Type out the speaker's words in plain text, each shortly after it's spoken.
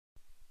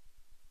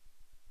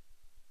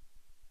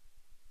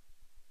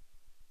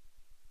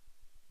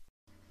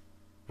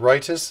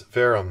Ritus,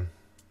 Verum,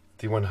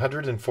 the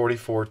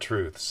 144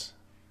 Truths.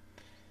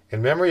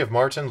 In memory of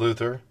Martin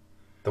Luther,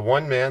 the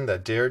one man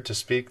that dared to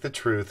speak the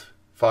truth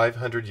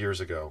 500 years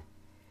ago.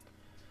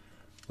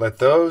 Let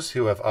those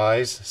who have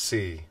eyes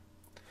see.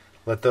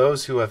 Let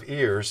those who have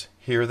ears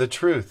hear the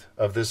truth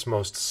of this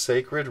most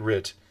sacred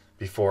writ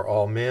before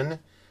all men,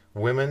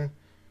 women,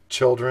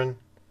 children,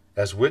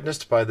 as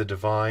witnessed by the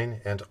divine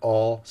and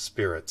all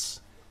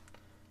spirits.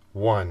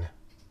 1.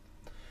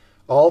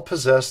 All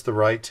possess the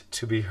right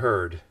to be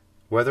heard,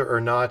 whether or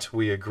not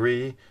we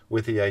agree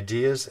with the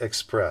ideas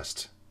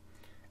expressed.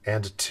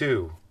 And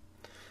 2.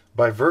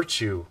 By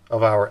virtue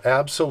of our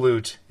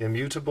absolute,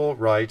 immutable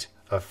right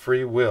of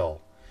free will,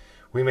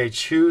 we may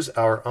choose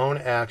our own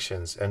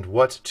actions and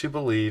what to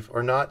believe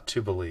or not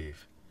to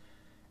believe.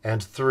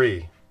 And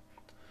 3.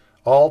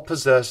 All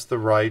possess the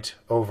right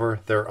over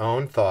their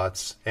own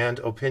thoughts and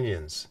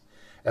opinions,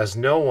 as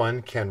no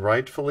one can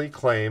rightfully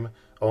claim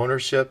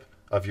ownership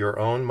of your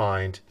own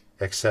mind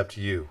except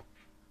you.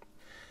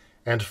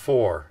 And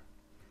 4.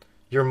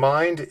 Your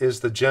mind is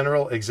the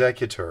general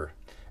executor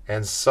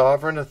and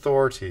sovereign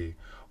authority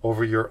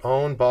over your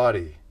own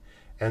body,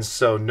 and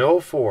so no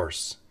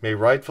force may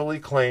rightfully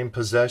claim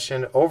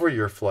possession over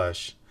your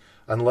flesh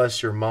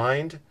unless your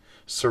mind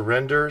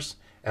surrenders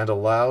and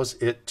allows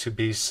it to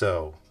be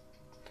so.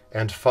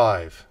 And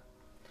 5.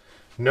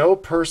 No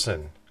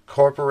person,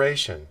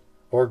 corporation,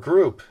 or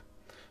group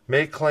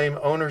may claim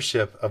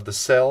ownership of the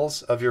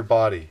cells of your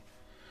body,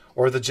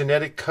 or the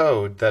genetic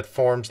code that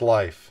forms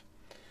life,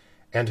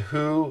 and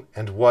who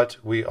and what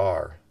we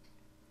are.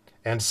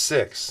 And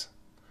 6.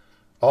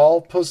 All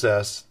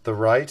possess the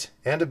right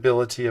and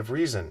ability of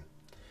reason,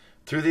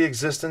 through the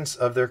existence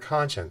of their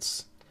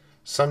conscience,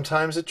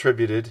 sometimes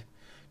attributed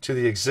to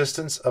the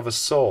existence of a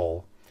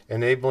soul,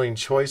 enabling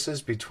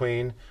choices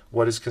between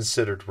what is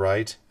considered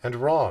right and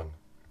wrong.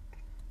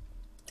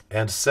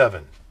 And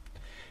 7.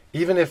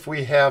 Even if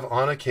we have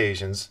on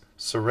occasions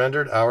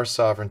surrendered our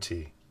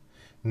sovereignty,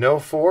 no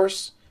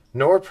force,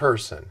 nor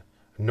person,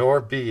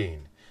 nor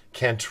being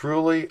can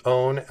truly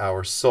own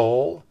our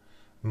soul,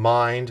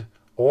 mind,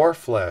 or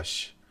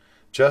flesh,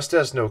 just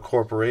as no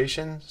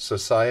corporation,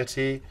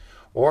 society,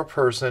 or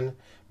person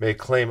may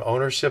claim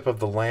ownership of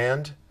the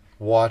land,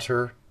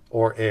 water,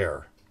 or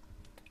air.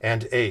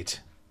 And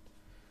 8.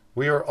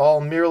 We are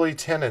all merely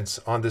tenants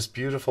on this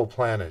beautiful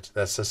planet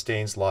that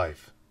sustains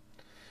life.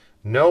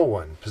 No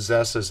one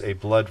possesses a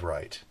blood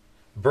right,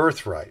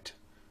 birthright,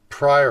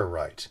 prior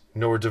right,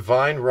 nor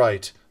divine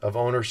right of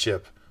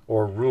ownership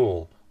or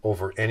rule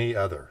over any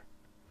other.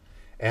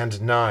 And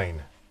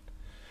 9.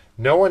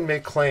 No one may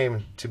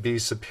claim to be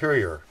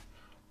superior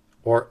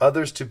or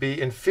others to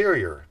be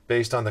inferior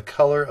based on the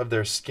color of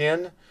their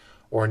skin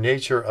or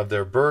nature of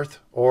their birth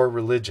or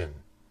religion.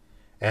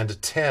 And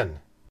 10.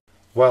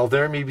 While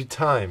there may be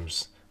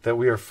times that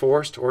we are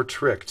forced or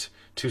tricked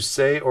to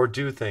say or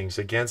do things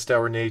against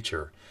our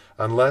nature,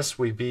 unless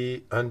we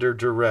be under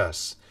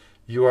duress,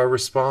 you are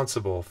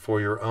responsible for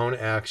your own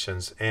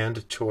actions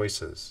and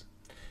choices.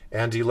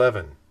 And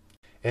 11.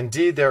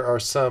 Indeed, there are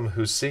some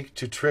who seek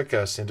to trick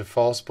us into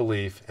false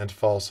belief and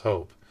false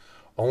hope,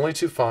 only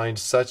to find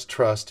such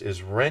trust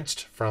is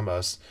wrenched from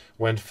us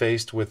when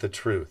faced with the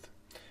truth.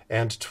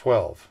 And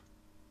 12.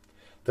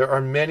 There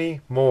are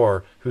many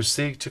more who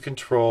seek to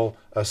control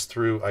us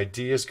through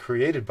ideas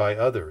created by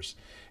others,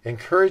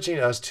 encouraging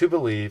us to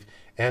believe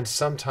and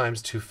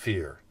sometimes to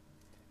fear.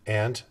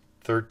 And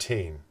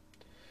 13.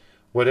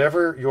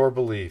 Whatever your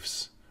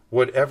beliefs,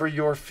 whatever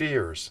your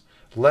fears,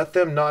 let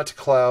them not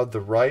cloud the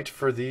right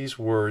for these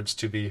words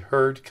to be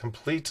heard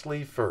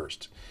completely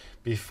first,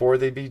 before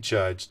they be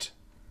judged.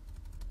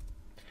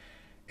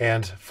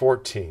 And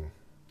 14.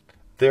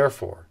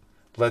 Therefore,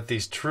 let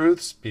these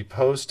truths be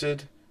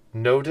posted,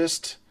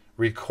 noticed,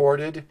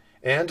 recorded,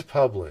 and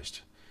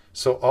published,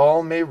 so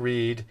all may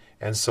read,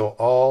 and so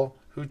all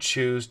who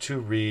choose to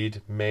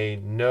read may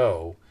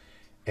know.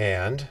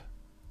 And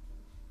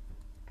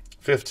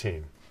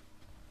 15.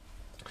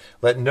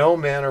 Let no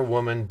man or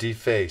woman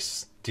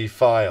deface,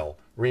 defile,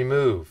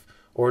 remove,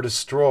 or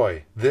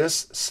destroy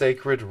this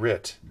sacred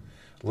writ,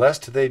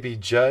 lest they be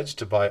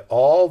judged by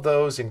all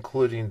those,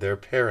 including their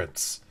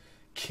parents,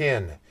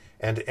 kin,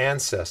 and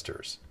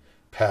ancestors,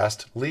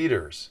 past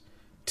leaders,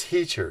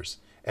 teachers,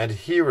 and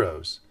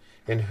heroes,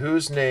 in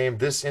whose name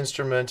this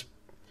instrument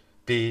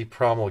be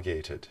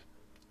promulgated.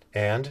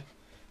 And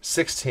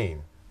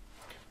 16.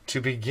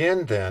 To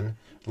begin, then,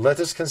 let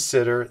us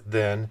consider,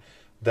 then,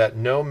 that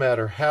no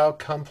matter how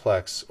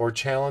complex or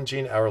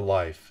challenging our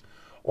life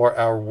or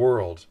our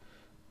world,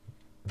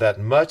 that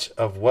much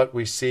of what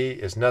we see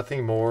is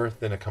nothing more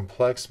than a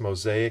complex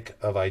mosaic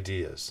of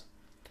ideas.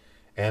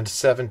 And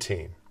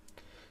 17.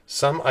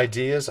 Some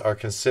ideas are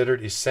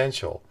considered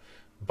essential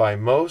by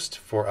most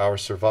for our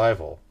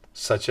survival,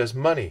 such as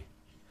money,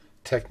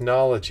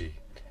 technology,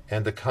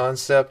 and the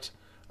concept,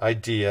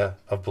 idea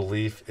of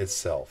belief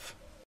itself.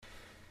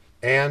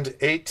 And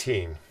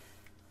 18.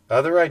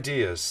 Other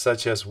ideas,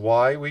 such as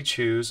why we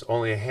choose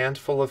only a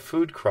handful of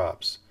food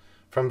crops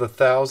from the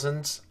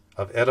thousands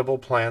of edible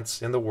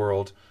plants in the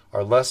world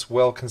are less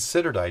well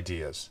considered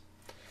ideas.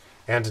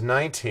 And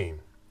 19.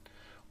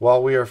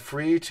 While we are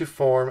free to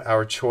form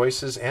our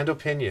choices and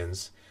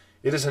opinions,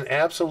 it is an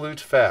absolute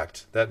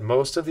fact that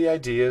most of the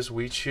ideas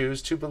we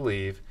choose to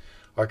believe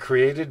are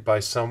created by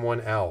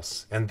someone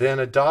else and then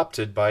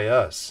adopted by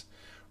us,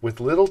 with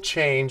little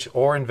change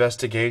or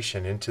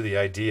investigation into the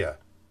idea.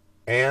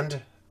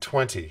 And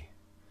 20.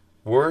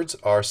 Words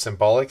are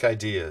symbolic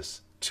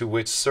ideas to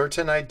which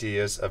certain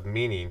ideas of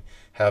meaning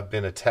have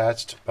been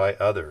attached by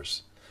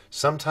others,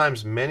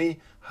 sometimes many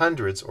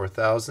hundreds or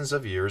thousands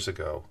of years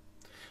ago.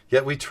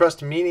 Yet we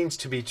trust meanings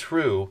to be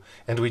true,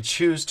 and we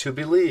choose to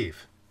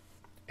believe.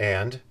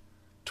 And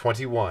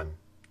 21.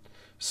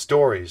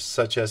 Stories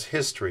such as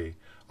history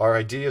are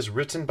ideas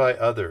written by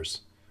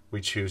others.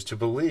 We choose to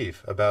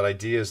believe about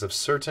ideas of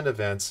certain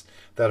events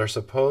that are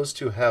supposed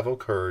to have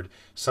occurred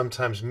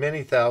sometimes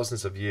many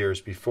thousands of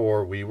years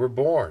before we were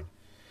born.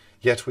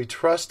 Yet we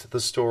trust the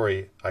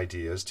story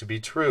ideas to be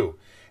true,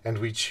 and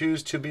we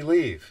choose to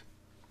believe.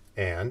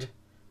 And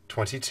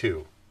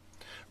 22.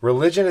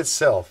 Religion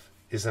itself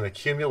is an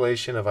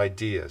accumulation of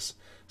ideas,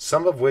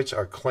 some of which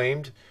are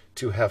claimed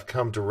to have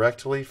come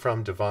directly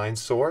from divine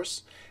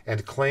source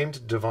and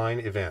claimed divine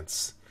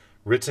events,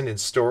 written in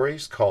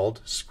stories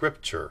called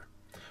scripture,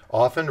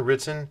 often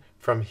written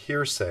from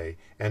hearsay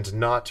and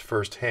not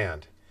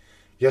firsthand.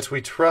 Yet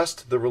we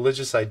trust the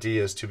religious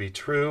ideas to be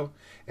true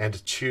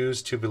and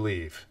choose to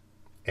believe.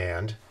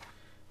 And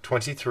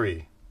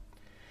 23.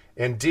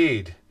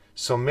 Indeed,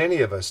 so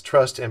many of us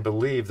trust and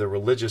believe the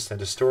religious and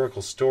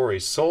historical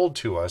stories sold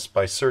to us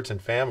by certain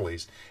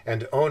families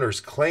and owners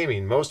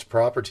claiming most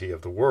property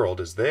of the world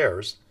as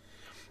theirs,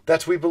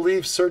 that we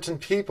believe certain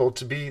people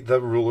to be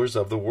the rulers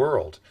of the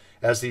world,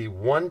 as the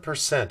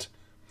 1%,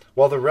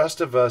 while the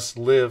rest of us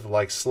live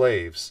like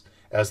slaves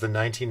as the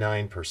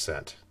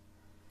 99%.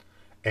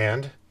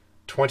 And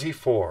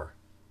 24.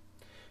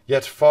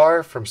 Yet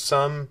far from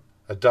some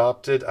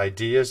adopted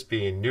ideas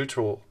being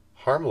neutral,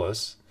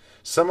 harmless,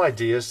 some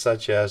ideas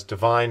such as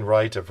divine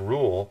right of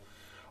rule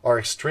are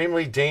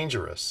extremely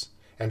dangerous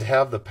and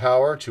have the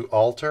power to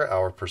alter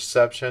our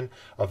perception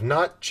of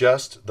not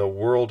just the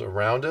world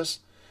around us,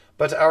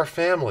 but our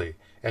family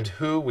and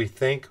who we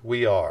think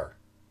we are.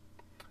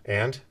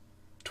 And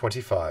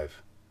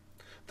 25.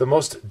 The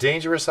most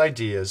dangerous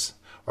ideas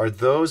are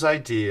those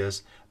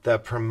ideas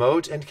that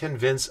promote and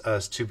convince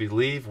us to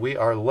believe we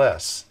are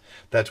less,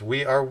 that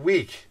we are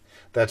weak,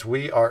 that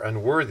we are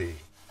unworthy,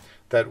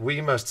 that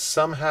we must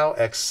somehow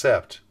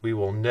accept we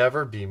will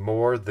never be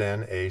more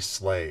than a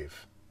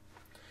slave.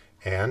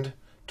 And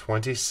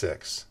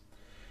 26.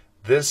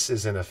 This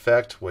is in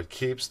effect what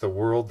keeps the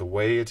world the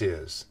way it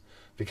is,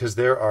 because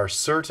there are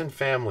certain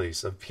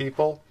families of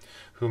people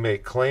who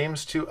make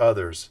claims to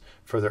others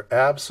for their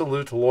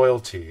absolute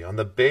loyalty on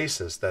the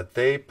basis that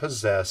they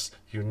possess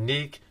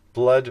unique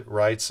blood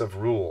rights of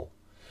rule,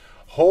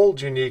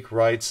 hold unique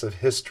rights of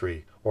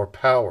history or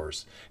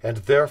powers, and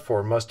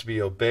therefore must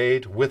be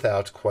obeyed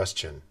without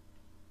question.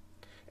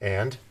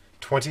 And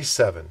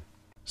 27.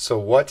 So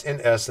what in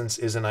essence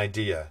is an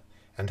idea,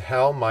 and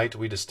how might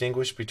we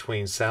distinguish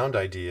between sound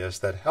ideas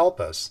that help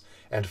us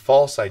and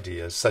false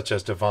ideas such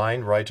as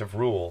divine right of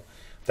rule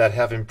that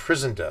have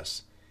imprisoned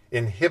us,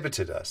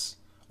 inhibited us,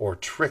 or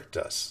tricked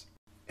us?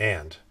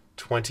 And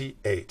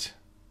 28.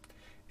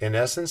 In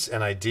essence,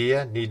 an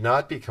idea need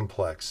not be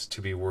complex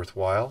to be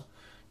worthwhile,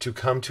 to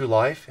come to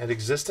life and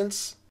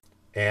existence.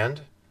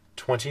 And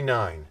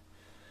 29.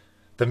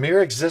 The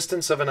mere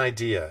existence of an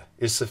idea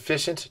is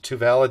sufficient to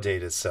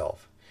validate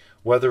itself.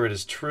 Whether it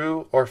is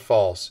true or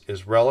false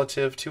is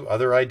relative to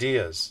other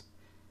ideas.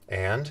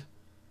 And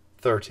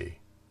 30.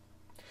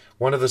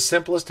 One of the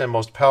simplest and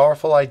most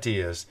powerful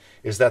ideas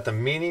is that the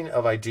meaning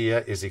of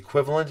idea is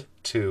equivalent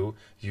to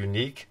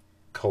unique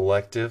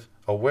collective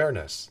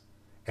awareness,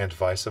 and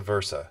vice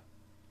versa.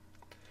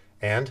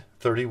 And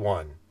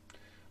 31.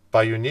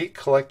 By unique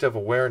collective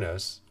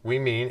awareness, we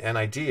mean an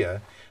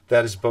idea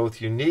that is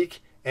both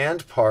unique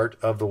and part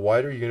of the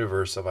wider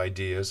universe of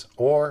ideas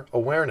or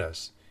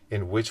awareness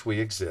in which we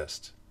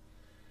exist.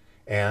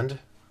 And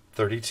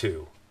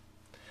 32.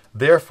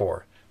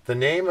 Therefore, the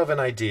name of an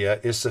idea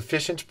is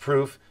sufficient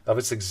proof of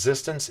its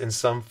existence in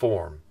some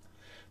form.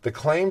 The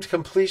claimed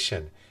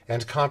completion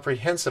and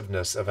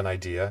comprehensiveness of an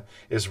idea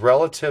is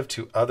relative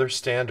to other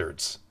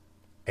standards.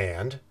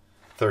 And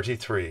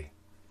 33.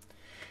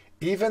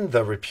 Even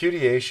the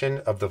repudiation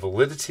of the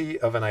validity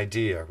of an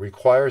idea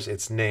requires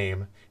its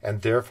name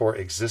and therefore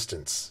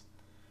existence.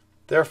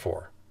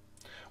 Therefore,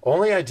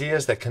 only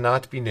ideas that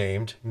cannot be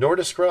named nor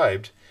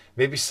described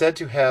may be said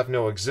to have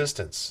no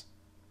existence.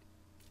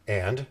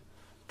 And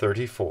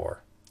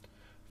 34.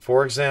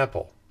 For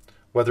example,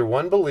 whether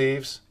one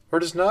believes or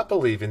does not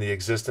believe in the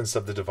existence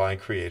of the divine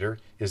creator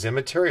is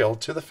immaterial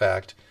to the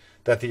fact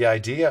that the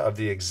idea of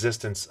the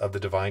existence of the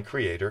divine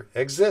creator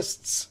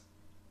exists.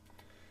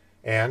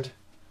 And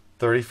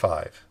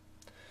 35.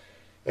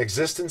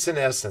 Existence in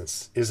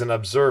essence is an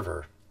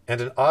observer, and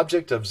an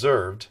object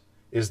observed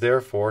is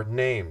therefore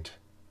named.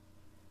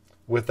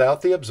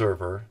 Without the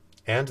observer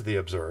and the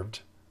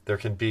observed, there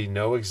can be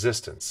no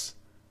existence.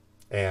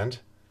 And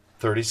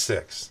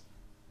 36.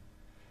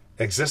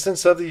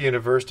 Existence of the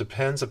universe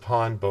depends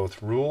upon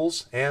both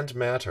rules and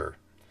matter.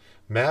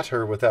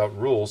 Matter without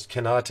rules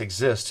cannot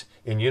exist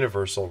in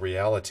universal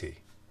reality.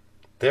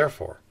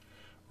 Therefore,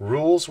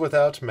 rules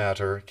without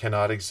matter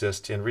cannot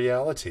exist in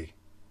reality.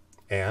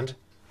 And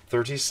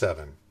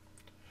 37.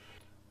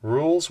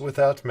 Rules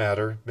without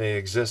matter may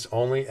exist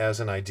only as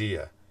an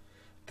idea.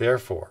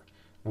 Therefore,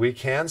 we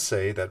can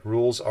say that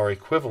rules are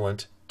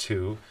equivalent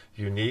to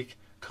unique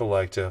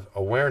collective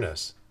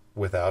awareness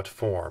without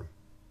form.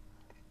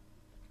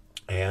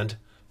 And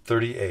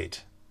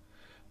 38.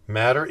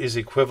 Matter is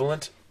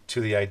equivalent to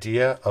the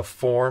idea of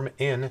form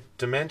in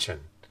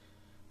dimension.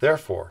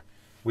 Therefore,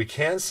 we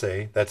can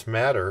say that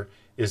matter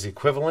is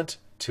equivalent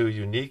to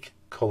unique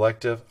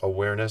collective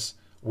awareness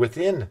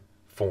within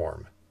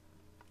form.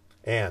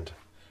 And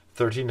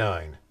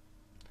 39.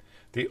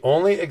 The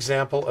only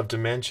example of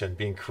dimension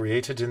being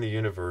created in the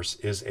universe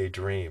is a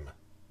dream.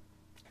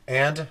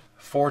 And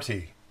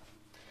 40.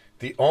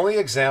 The only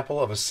example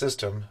of a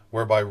system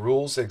whereby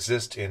rules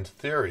exist in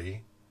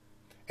theory,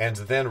 and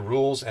then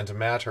rules and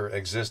matter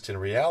exist in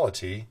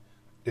reality,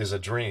 is a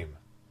dream.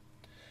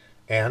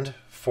 And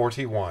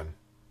 41.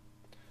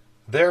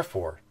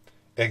 Therefore,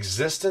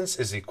 existence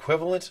is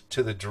equivalent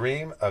to the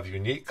dream of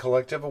unique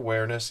collective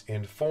awareness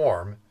in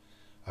form,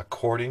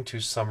 according to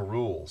some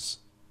rules.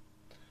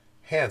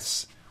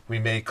 Hence, we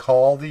may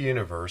call the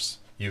universe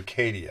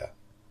Euchadia.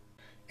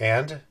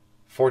 And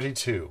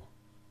 42.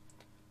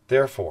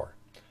 Therefore,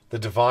 the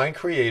divine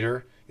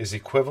creator is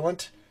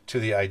equivalent to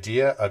the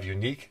idea of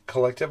unique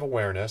collective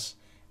awareness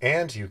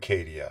and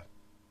Euchadia.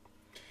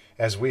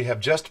 As we have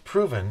just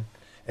proven,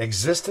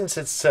 existence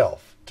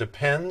itself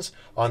depends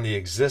on the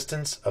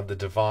existence of the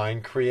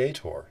divine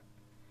creator.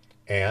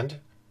 And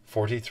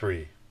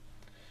 43.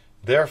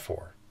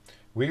 Therefore,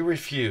 we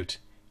refute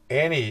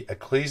any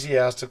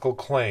ecclesiastical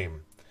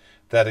claim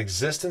that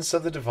existence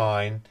of the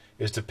divine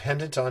is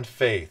dependent on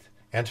faith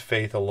and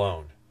faith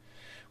alone.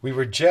 We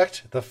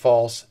reject the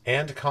false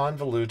and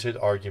convoluted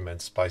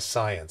arguments by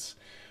science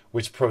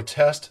which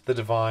protest the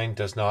divine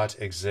does not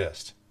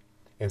exist,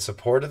 in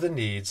support of the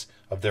needs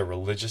of their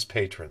religious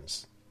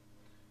patrons.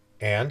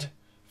 And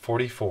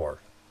 44.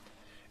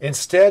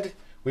 Instead,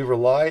 we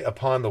rely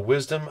upon the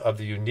wisdom of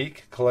the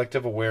unique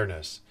collective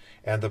awareness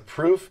and the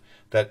proof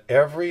that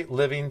every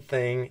living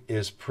thing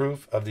is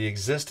proof of the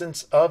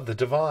existence of the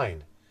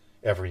divine.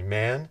 Every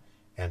man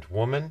and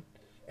woman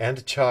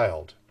and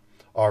child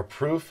are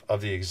proof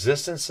of the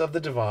existence of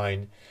the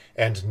divine,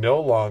 and no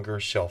longer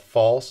shall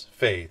false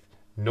faith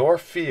nor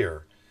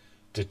fear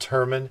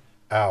determine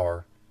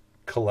our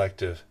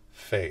collective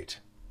fate.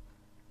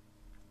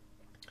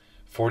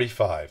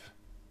 45.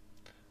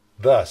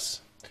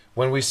 Thus,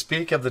 when we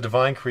speak of the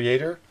divine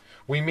creator,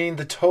 we mean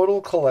the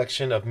total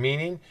collection of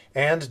meaning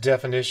and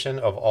definition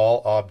of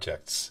all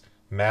objects,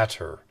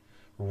 matter,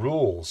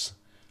 rules,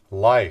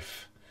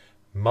 life,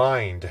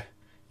 mind,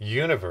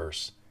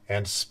 universe,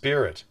 and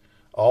spirit,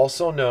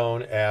 also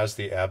known as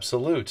the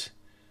Absolute,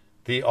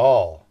 the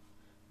All,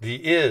 the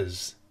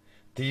Is,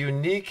 the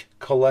unique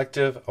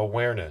collective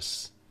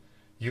awareness,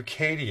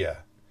 Euchadia,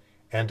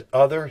 and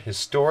other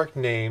historic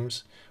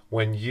names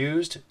when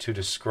used to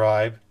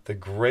describe the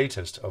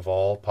greatest of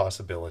all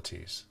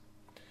possibilities.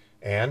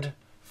 And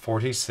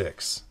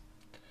 46.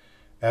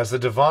 As the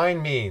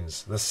divine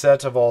means the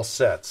set of all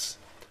sets,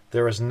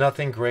 there is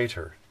nothing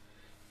greater.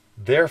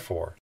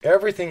 Therefore,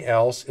 everything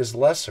else is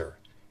lesser,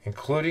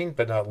 including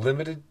but not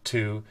limited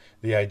to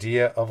the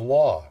idea of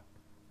law.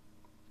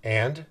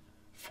 And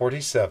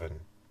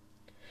 47.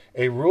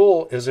 A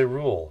rule is a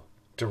rule,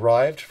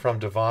 derived from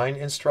divine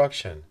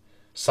instruction,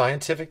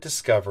 scientific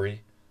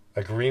discovery,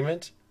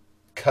 agreement,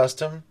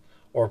 custom,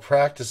 or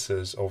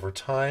practices over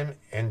time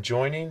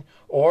enjoining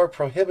or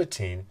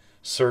prohibiting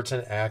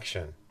certain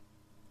action.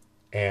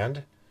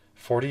 And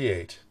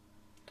 48.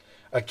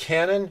 A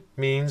canon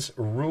means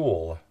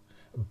rule,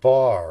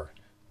 bar,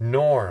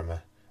 norm,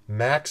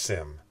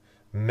 maxim,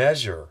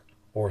 measure,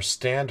 or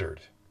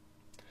standard.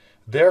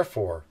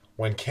 Therefore,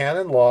 when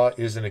canon law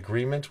is in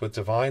agreement with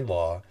divine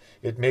law,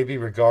 it may be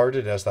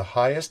regarded as the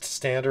highest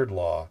standard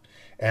law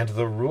and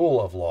the rule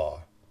of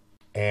law.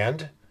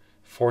 And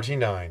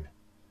 49.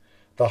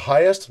 The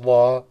highest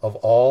law of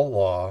all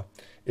law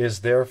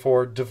is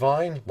therefore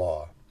divine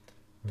law,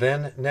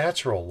 then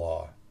natural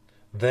law,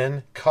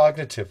 then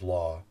cognitive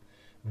law,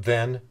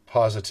 then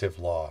positive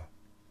law.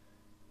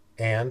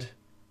 And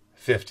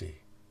 50.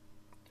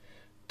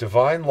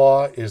 Divine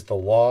law is the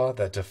law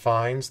that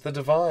defines the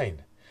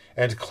divine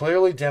and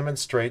clearly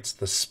demonstrates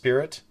the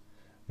spirit,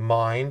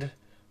 mind,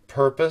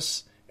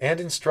 purpose, and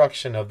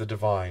instruction of the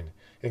divine,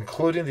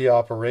 including the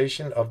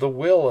operation of the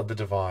will of the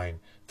divine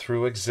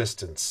through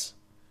existence.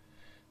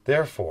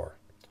 Therefore,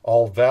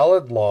 all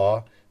valid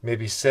law may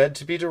be said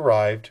to be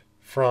derived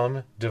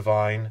from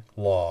divine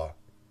law.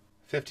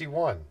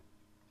 51.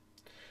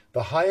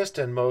 The highest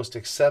and most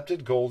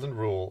accepted golden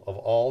rule of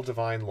all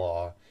divine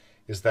law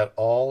is that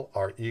all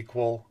are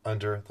equal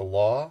under the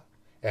law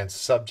and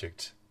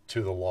subject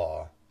to the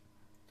law.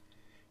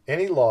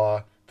 Any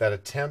law that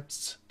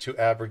attempts to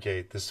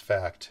abrogate this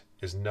fact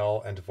is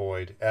null and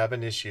void ab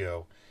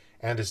initio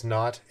and is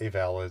not a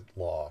valid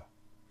law.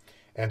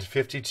 And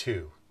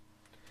 52.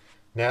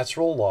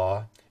 Natural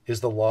law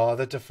is the law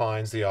that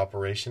defines the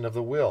operation of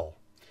the will,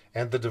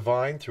 and the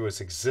divine through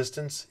its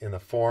existence in the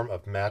form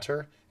of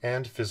matter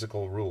and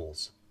physical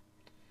rules.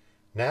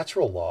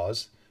 Natural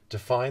laws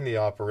define the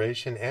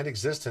operation and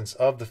existence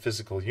of the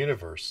physical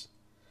universe.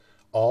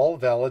 All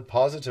valid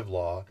positive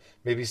law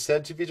may be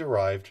said to be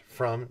derived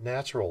from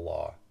natural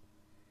law.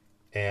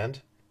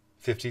 And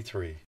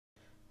 53.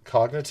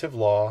 Cognitive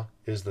law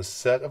is the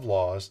set of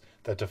laws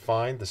that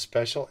define the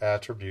special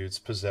attributes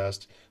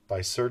possessed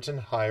by certain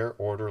higher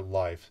order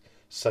life,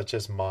 such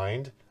as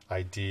mind,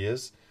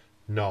 ideas,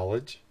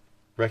 knowledge,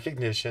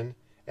 recognition,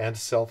 and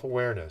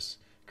self-awareness,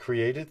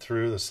 created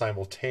through the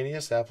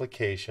simultaneous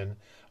application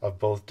of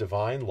both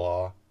divine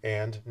law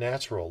and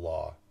natural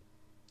law.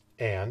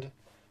 And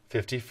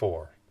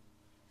 54.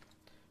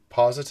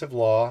 Positive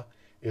law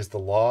is the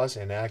laws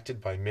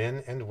enacted by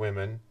men and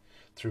women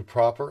through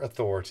proper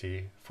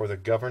authority for the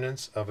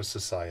governance of a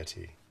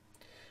society.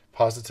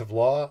 Positive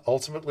law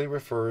ultimately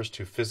refers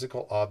to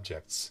physical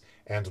objects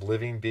and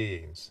living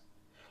beings.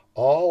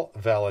 All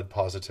valid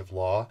positive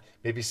law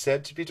may be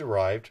said to be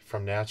derived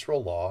from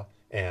natural law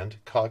and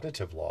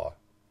cognitive law.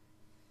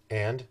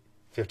 And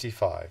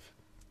 55.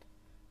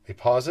 A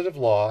positive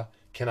law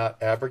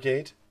cannot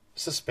abrogate,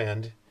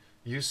 suspend,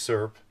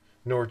 usurp,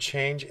 nor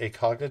change a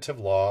cognitive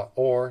law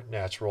or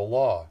natural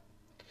law.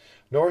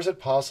 Nor is it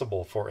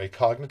possible for a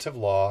cognitive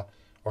law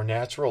or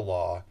natural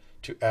law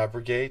to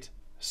abrogate,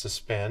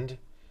 suspend,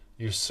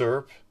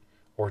 usurp,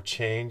 or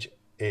change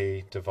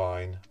a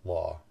divine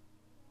law.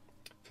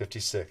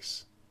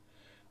 56.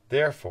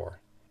 Therefore,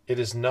 it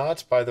is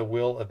not by the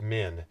will of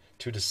men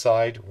to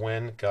decide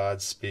when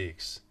God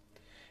speaks.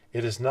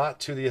 It is not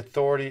to the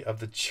authority of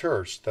the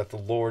church that the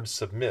Lord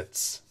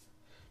submits,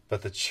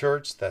 but the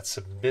church that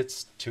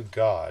submits to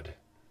God.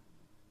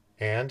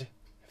 And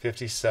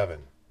 57.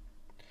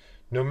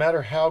 No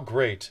matter how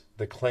great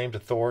the claimed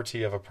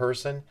authority of a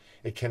person,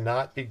 it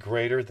cannot be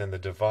greater than the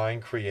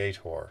divine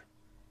Creator.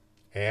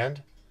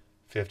 And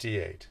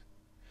 58.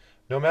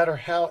 No matter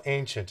how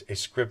ancient a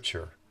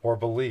scripture or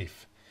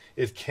belief,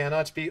 it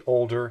cannot be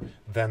older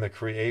than the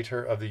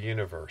Creator of the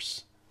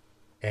universe.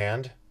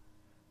 And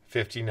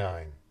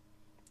 59.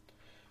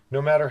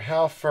 No matter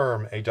how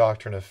firm a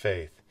doctrine of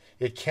faith,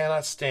 it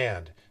cannot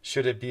stand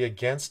should it be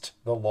against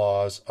the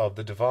laws of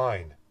the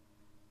divine.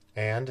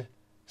 And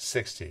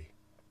 60.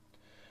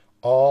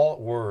 All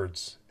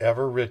words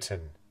ever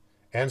written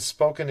and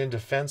spoken in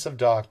defense of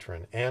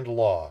doctrine and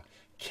law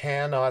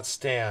cannot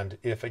stand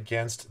if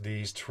against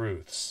these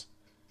truths.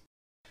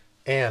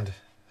 And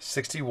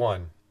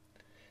 61.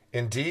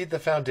 Indeed, the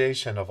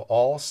foundation of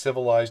all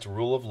civilized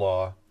rule of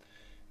law,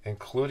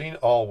 including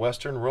all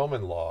Western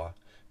Roman law,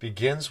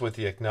 begins with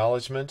the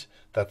acknowledgement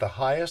that the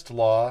highest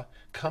law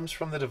comes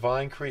from the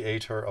divine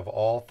Creator of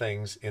all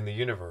things in the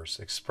universe,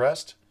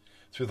 expressed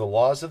through the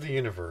laws of the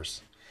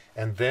universe,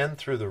 and then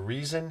through the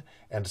reason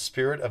and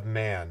spirit of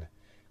man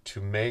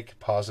to make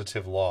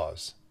positive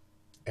laws.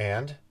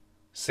 And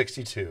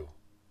 62.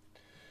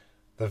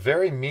 The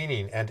very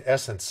meaning and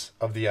essence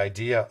of the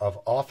idea of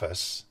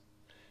office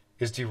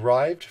is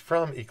derived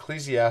from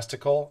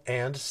ecclesiastical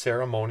and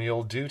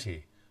ceremonial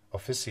duty,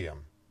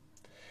 officium,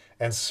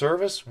 and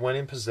service when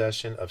in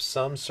possession of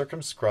some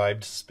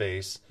circumscribed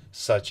space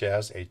such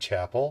as a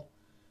chapel,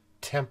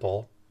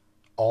 temple,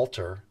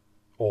 altar,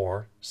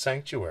 or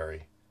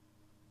sanctuary.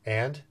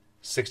 And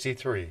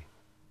 63.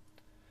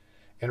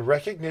 In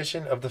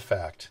recognition of the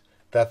fact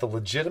that the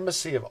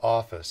legitimacy of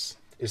office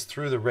is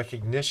through the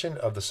recognition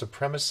of the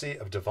supremacy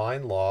of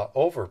divine law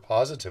over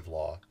positive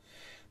law,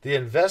 the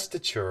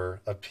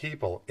investiture of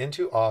people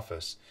into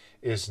office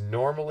is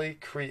normally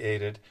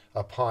created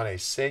upon a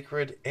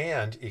sacred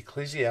and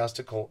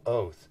ecclesiastical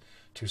oath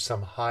to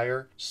some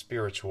higher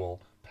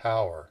spiritual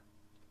power.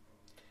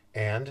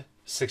 And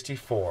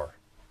 64.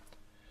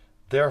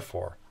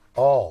 Therefore,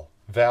 all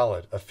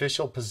valid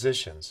official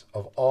positions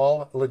of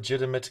all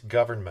legitimate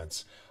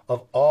governments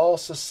of all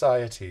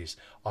societies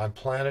on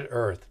planet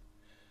Earth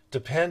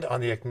depend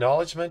on the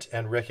acknowledgement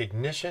and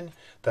recognition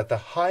that the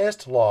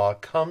highest law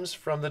comes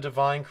from the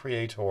divine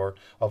Creator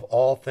of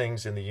all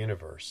things in the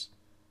universe.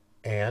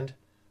 And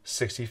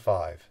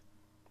 65.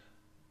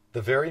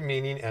 The very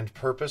meaning and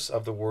purpose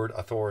of the word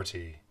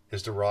authority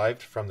is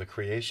derived from the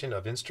creation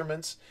of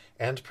instruments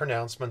and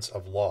pronouncements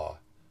of law,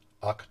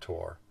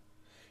 auctor,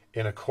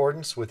 in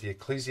accordance with the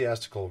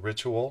ecclesiastical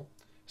ritual,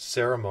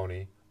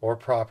 ceremony, or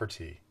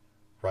property,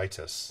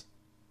 ritus.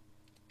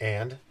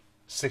 And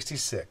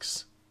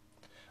 66.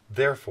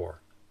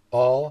 Therefore,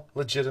 all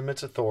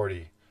legitimate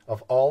authority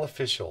of all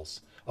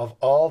officials, of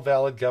all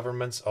valid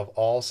governments of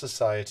all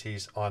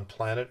societies on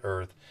planet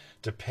Earth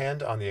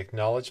depend on the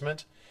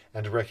acknowledgement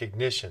and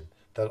recognition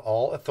that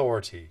all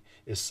authority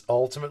is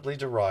ultimately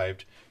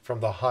derived from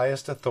the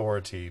highest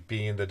authority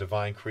being the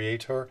divine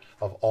Creator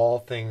of all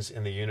things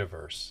in the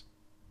universe.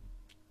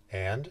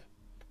 And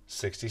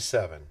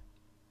 67.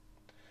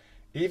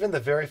 Even the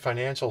very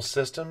financial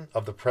system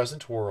of the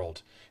present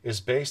world is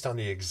based on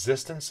the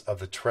existence of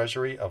the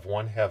treasury of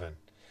one heaven,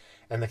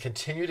 and the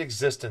continued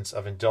existence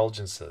of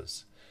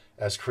indulgences,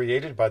 as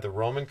created by the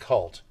Roman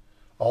cult,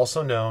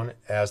 also known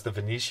as the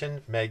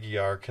Venetian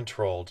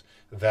Magyar-controlled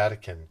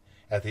Vatican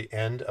at the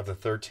end of the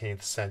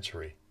 13th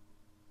century.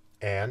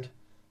 And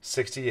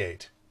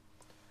 68.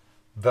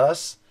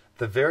 Thus,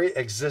 the very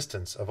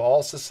existence of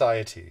all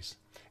societies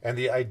and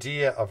the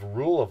idea of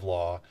rule of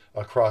law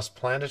across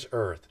planet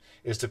Earth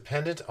is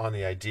dependent on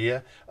the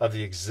idea of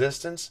the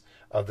existence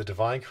of the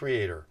divine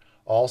creator,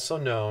 also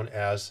known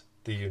as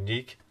the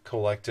unique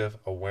collective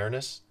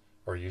awareness,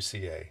 or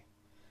UCA.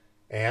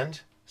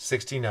 And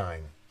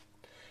 69.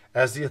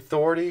 As the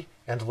authority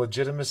and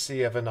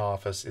legitimacy of an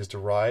office is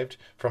derived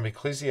from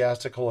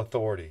ecclesiastical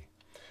authority,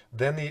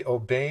 then the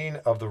obeying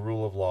of the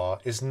rule of law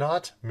is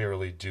not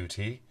merely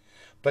duty,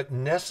 but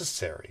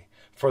necessary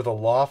for the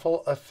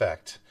lawful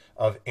effect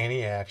of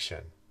any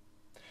action.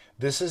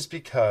 This is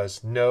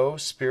because no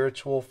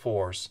spiritual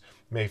force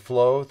may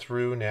flow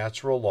through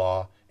natural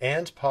law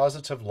and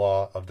positive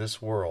law of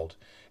this world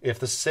if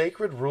the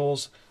sacred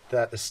rules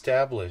that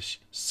establish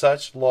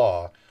such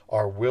law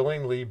are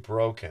willingly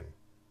broken.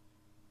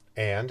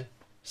 And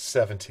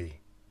 70.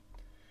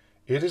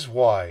 It is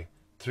why,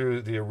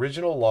 through the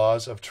original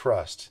laws of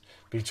trust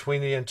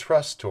between the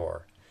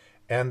entrustor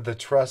and the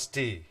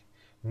trustee,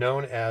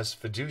 known as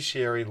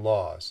fiduciary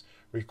laws,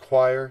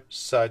 require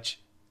such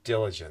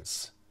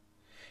diligence.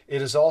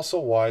 It is also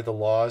why the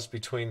laws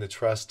between the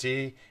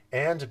trustee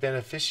and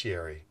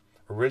beneficiary,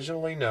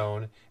 originally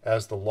known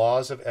as the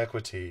laws of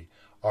equity,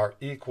 are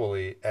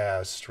equally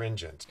as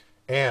stringent.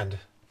 And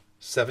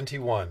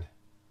 71.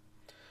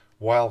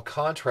 While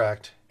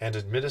contract and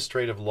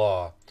administrative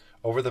law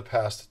over the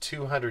past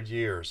 200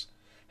 years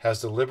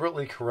has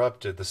deliberately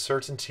corrupted the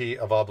certainty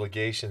of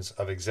obligations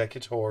of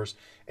executors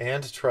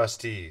and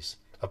trustees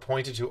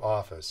appointed to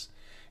office,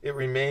 it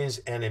remains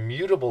an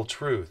immutable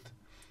truth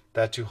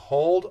that to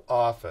hold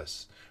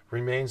office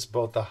remains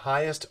both the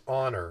highest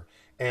honor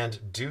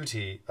and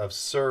duty of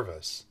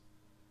service.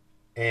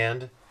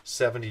 And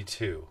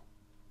 72.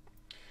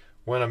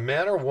 When a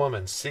man or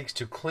woman seeks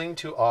to cling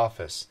to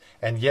office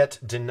and yet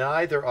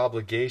deny their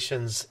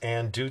obligations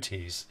and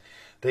duties,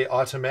 they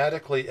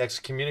automatically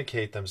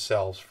excommunicate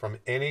themselves from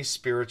any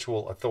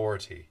spiritual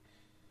authority,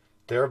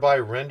 thereby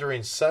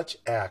rendering such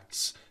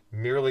acts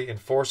merely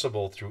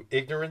enforceable through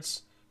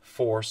ignorance,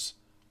 force,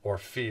 or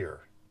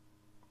fear.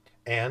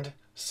 And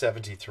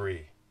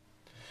 73.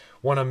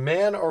 When a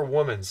man or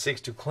woman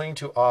seeks to cling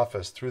to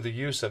office through the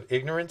use of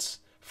ignorance,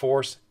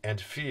 force, and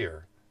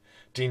fear,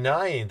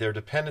 denying their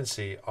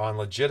dependency on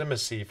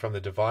legitimacy from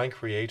the divine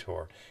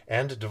creator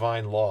and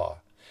divine law,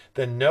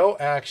 then no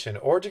action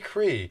or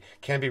decree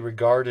can be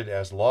regarded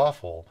as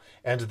lawful,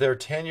 and their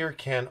tenure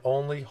can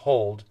only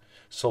hold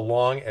so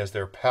long as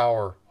their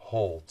power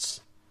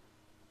holds.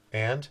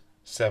 And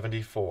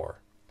 74.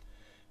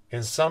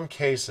 In some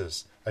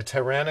cases, a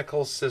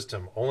tyrannical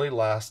system only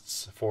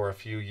lasts for a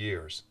few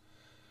years.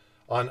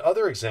 On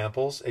other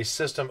examples, a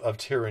system of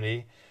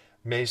tyranny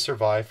may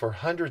survive for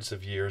hundreds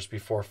of years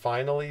before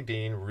finally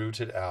being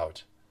rooted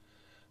out.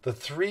 The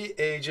three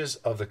ages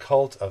of the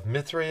cult of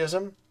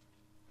Mithraism,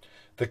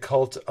 the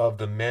cult of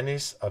the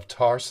Menes of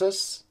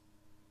Tarsus,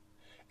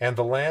 and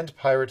the land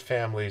pirate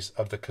families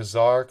of the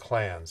Khazar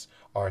clans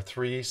are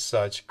three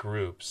such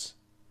groups.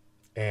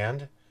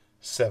 And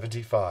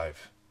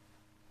 75.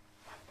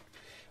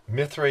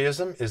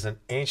 Mithraism is an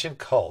ancient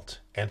cult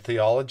and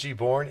theology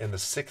born in the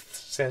 6th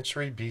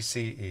century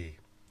BCE.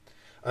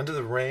 Under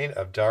the reign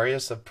of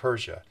Darius of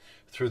Persia,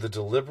 through the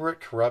deliberate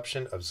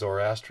corruption of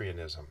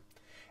Zoroastrianism,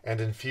 and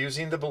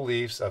infusing the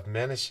beliefs of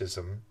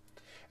Meneshism,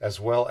 as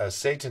well as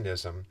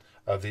Satanism,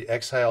 of the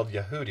exiled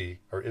Yehudi,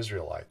 or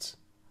Israelites.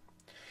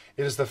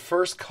 It is the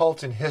first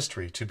cult in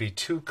history to be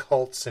two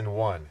cults in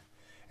one,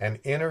 an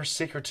inner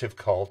secretive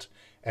cult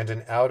and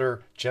an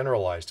outer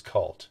generalized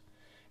cult.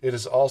 It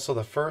is also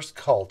the first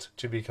cult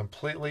to be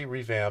completely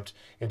revamped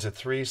into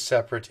three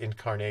separate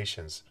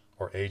incarnations,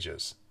 or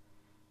ages.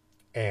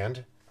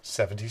 And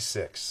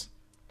 76.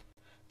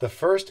 The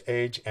first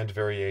age and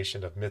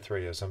variation of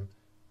Mithraism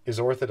is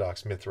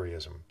Orthodox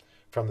Mithraism,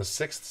 from the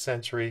 6th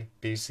century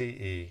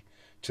BCE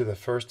to the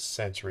 1st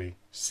century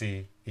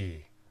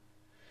CE.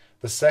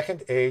 The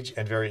second age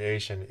and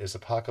variation is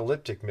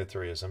Apocalyptic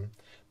Mithraism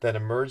that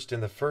emerged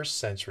in the 1st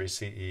century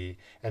CE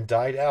and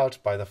died out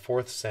by the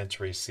 4th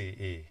century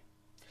CE.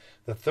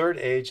 The third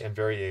age and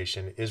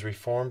variation is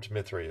Reformed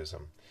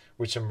Mithraism,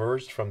 which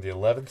emerged from the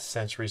 11th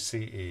century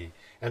CE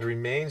and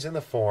remains in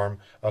the form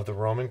of the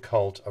Roman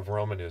cult of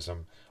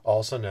Romanism,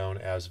 also known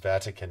as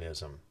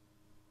Vaticanism.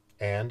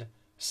 And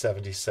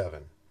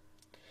 77.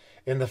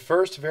 In the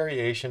first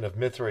variation of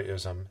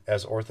Mithraism,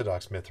 as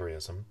Orthodox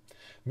Mithraism,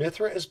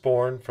 Mithra is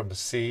born from the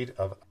seed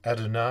of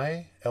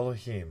Adonai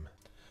Elohim,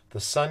 the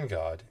Sun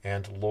God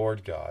and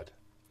Lord God,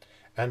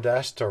 and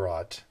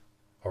Ashtaroth,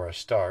 or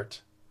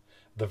Astarte,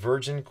 the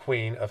Virgin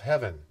Queen of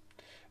Heaven,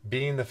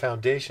 being the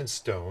foundation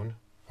stone,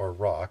 or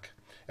rock,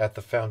 at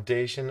the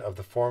foundation of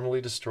the formerly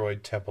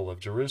destroyed Temple of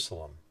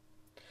Jerusalem.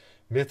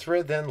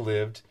 Mithra then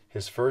lived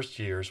his first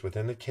years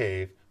within the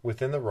cave,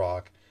 within the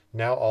rock,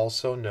 now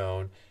also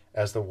known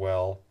as the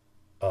Well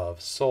of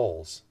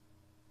Souls.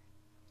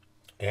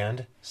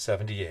 And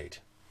 78.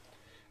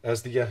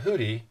 As the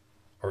Yehudi,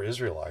 or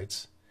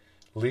Israelites,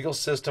 legal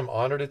system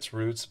honored its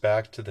roots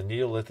back to the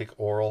Neolithic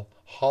oral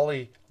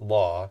Holy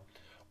Law,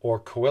 or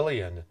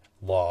Coelian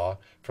law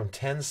from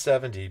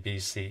 1070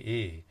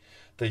 BCE,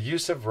 the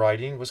use of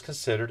writing was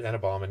considered an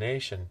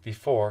abomination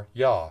before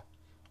Yah,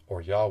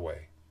 or Yahweh,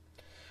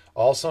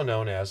 also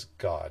known as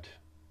God.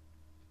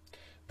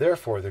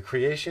 Therefore, the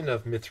creation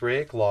of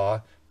Mithraic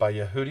law by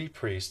Yehudi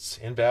priests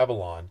in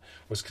Babylon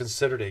was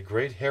considered a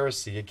great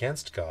heresy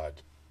against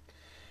God.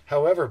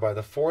 However, by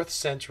the 4th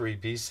century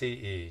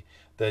BCE,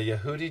 the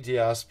Yehudi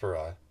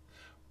diaspora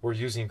were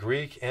using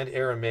Greek and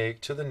Aramaic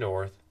to the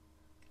north,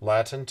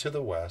 Latin to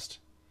the west,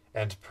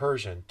 and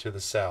Persian to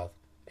the south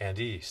and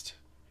east.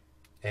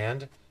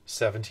 And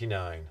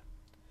 79.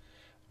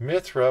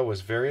 Mithra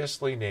was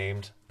variously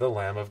named the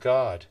Lamb of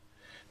God,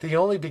 the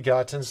only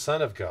begotten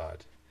Son of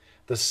God,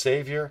 the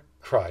Savior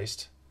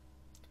Christ,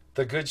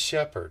 the Good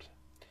Shepherd,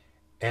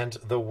 and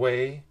the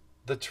Way,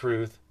 the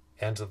Truth,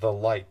 and the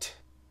Light.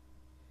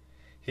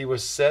 He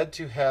was said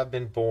to have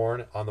been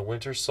born on the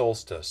winter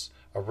solstice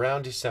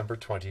around December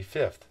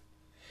 25th,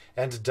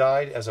 and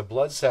died as a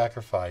blood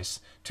sacrifice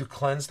to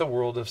cleanse the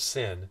world of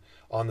sin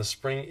on the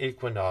spring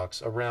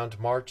equinox around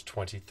March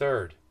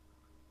 23rd.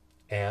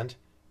 And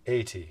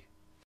 80.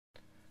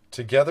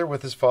 Together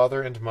with his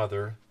father and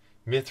mother,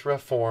 Mithra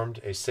formed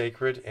a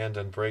sacred and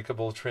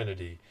unbreakable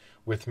trinity,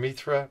 with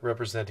Mithra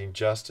representing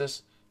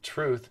justice,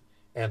 truth,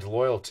 and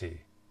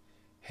loyalty.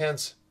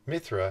 Hence,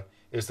 Mithra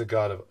is the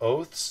god of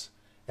oaths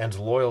and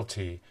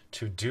loyalty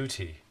to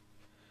duty.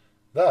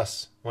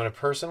 Thus, when a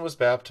person was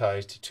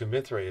baptized to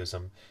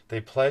Mithraism,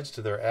 they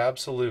pledged their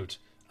absolute,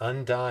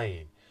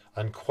 undying,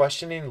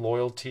 unquestioning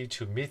loyalty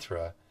to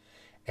Mithra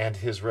and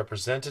his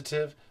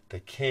representative, the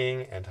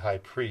king and high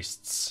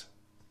priests.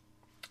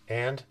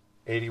 And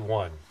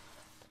 81.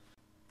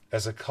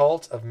 As a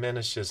cult of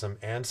Menashism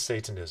and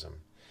Satanism,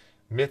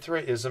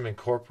 Mithraism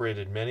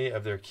incorporated many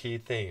of their key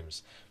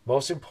themes,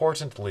 most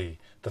importantly,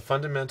 the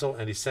fundamental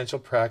and essential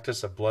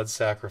practice of blood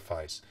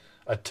sacrifice,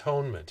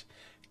 atonement,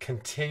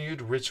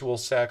 continued ritual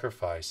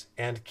sacrifice,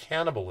 and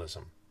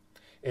cannibalism,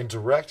 in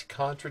direct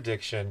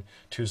contradiction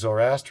to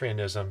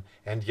Zoroastrianism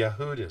and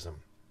Yehudism.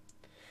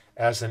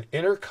 As an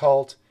inner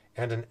cult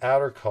and an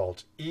outer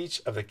cult,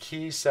 each of the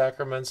key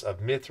sacraments of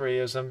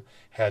Mithraism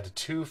had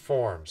two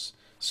forms,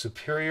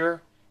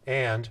 superior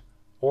and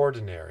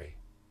ordinary.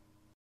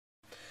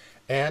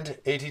 And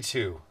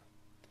 82.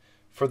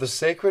 For the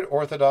sacred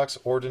Orthodox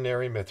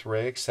ordinary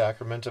Mithraic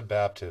sacrament of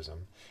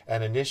baptism,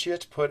 an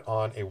initiate put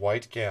on a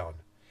white gown,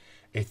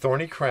 a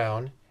thorny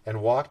crown,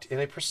 and walked in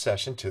a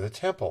procession to the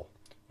temple,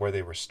 where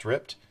they were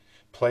stripped,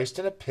 placed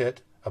in a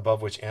pit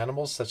above which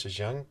animals such as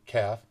young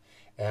calf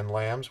and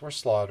lambs were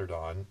slaughtered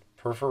on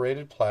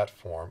perforated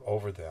platform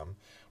over them,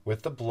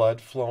 with the blood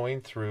flowing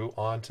through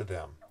onto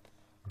them,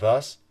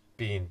 thus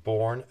being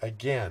born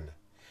again,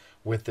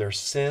 with their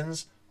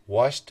sins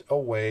washed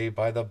away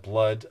by the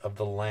blood of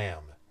the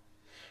Lamb.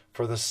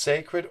 For the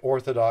sacred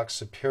Orthodox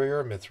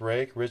superior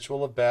Mithraic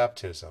ritual of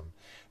baptism,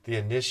 the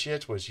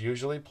initiate was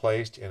usually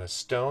placed in a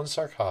stone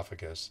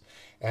sarcophagus,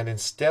 and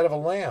instead of a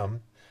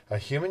lamb, a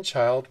human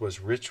child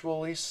was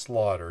ritually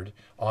slaughtered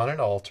on an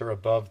altar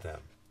above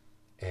them.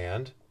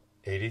 And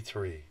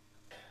 83.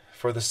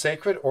 For the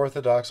sacred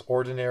Orthodox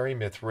ordinary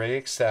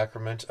Mithraic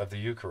sacrament of the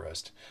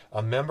Eucharist,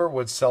 a member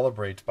would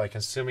celebrate by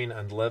consuming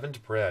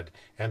unleavened bread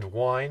and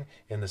wine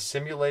in the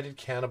simulated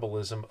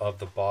cannibalism of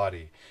the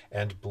body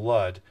and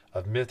blood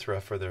of Mithra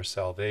for their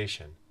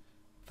salvation.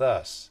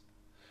 Thus,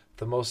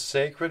 the most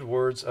sacred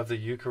words of the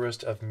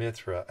Eucharist of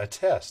Mithra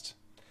attest,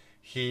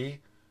 "He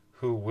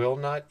who will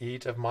not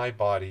eat of my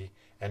body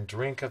and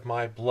drink of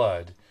my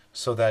blood,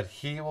 so that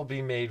he will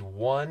be made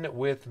one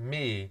with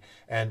me,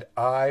 and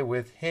I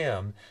with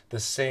him,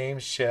 the same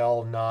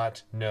shall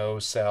not know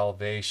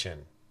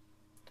salvation."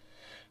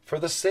 For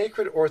the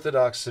sacred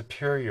Orthodox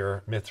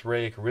superior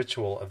Mithraic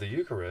ritual of the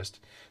Eucharist,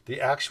 the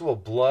actual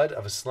blood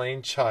of a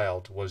slain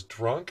child was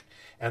drunk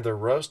and the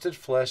roasted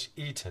flesh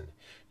eaten,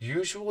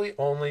 usually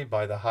only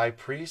by the high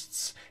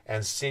priests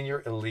and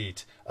senior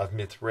elite of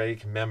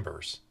Mithraic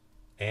members.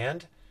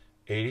 And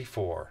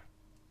 84.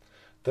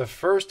 The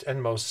first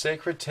and most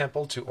sacred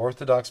temple to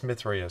Orthodox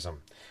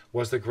Mithraism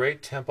was the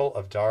great temple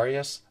of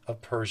Darius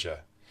of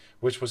Persia,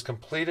 which was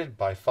completed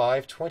by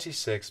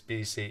 526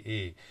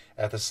 BCE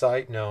at the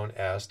site known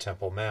as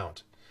Temple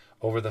Mount,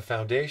 over the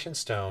foundation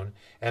stone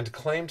and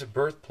claimed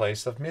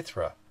birthplace of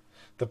Mithra.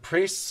 The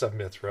priests of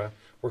Mithra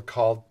were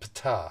called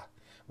Ptah,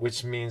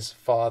 which means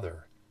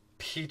father,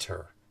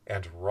 Peter,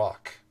 and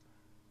rock.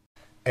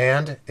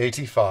 And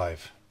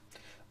 85.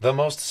 The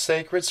most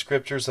sacred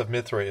scriptures of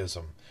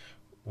Mithraism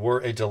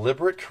were a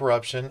deliberate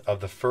corruption of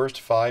the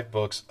first 5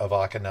 books of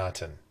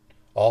Akhenaten,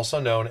 also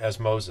known as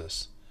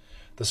Moses,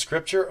 the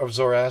scripture of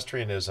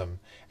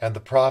Zoroastrianism, and the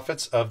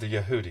prophets of the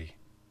Yehudi.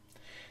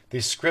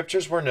 These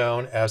scriptures were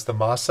known as the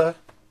Massa,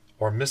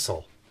 or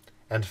Missal,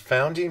 and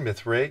founding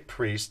Mithraic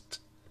priests,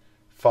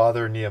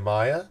 Father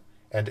Nehemiah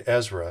and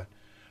Ezra,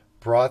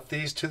 brought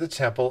these to the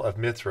temple of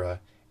Mithra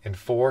in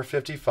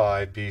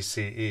 455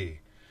 BCE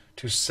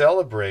to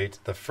celebrate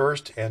the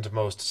first and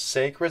most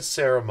sacred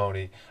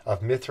ceremony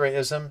of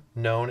Mithraism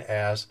known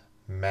as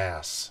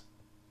Mass.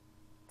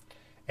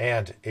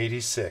 And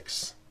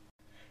 86.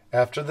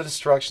 After the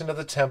destruction of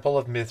the temple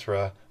of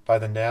Mithra by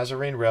the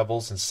Nazarene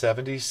rebels in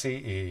 70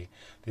 CE,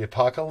 the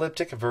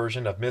apocalyptic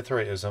version of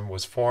Mithraism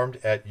was formed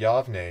at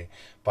Yavne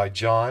by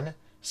John,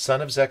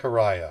 son of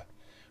Zechariah,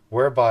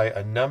 whereby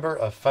a number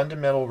of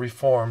fundamental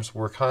reforms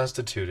were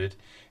constituted,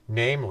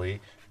 namely,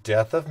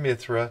 death of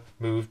Mithra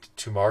moved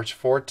to March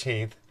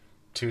 14th,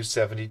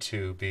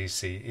 272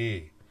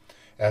 BCE,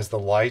 as the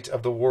light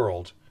of the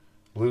world,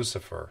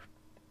 Lucifer.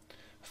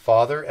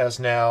 Father as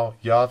now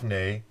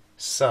Yavne,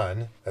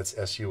 son, that's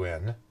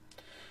S-U-N.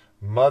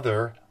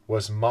 Mother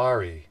was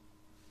Mari,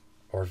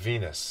 or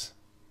Venus.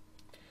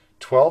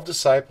 12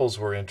 disciples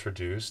were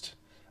introduced,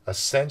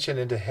 ascension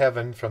into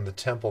heaven from the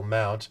Temple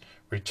Mount,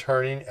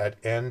 returning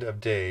at end of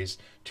days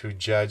to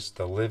judge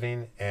the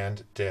living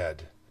and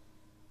dead.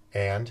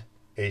 And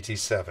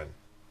 87.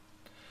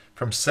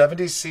 From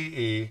 70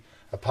 CE,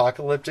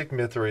 apocalyptic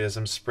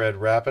Mithraism spread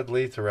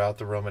rapidly throughout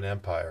the Roman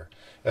Empire,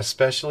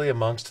 especially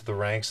amongst the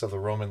ranks of the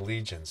Roman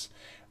legions,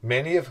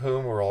 many of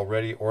whom were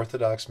already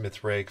Orthodox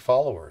Mithraic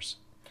followers.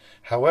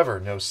 However,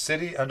 no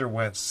city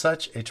underwent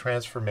such a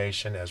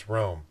transformation as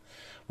Rome,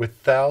 with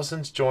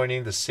thousands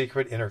joining the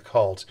secret inner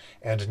cult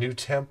and new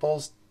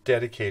temples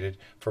dedicated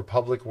for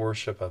public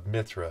worship of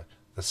Mithra,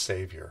 the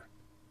Savior.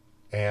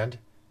 And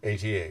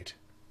 88.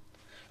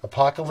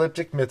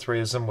 Apocalyptic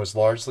Mithraism was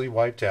largely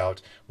wiped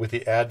out with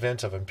the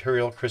advent of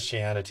imperial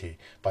Christianity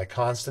by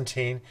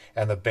Constantine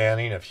and the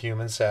banning of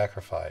human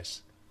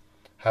sacrifice.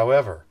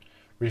 However,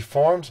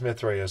 Reformed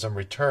Mithraism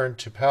returned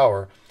to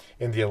power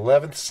in the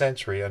 11th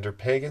century under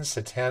pagan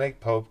satanic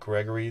Pope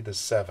Gregory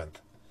VII,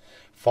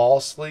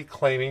 falsely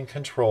claiming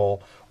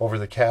control over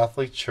the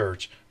Catholic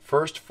Church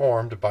first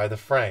formed by the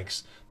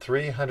Franks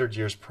 300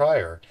 years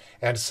prior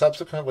and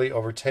subsequently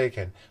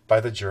overtaken by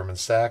the German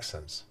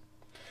Saxons.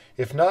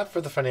 If not for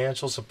the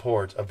financial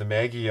support of the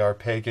Magyar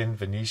pagan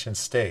Venetian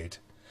state,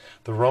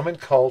 the Roman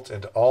cult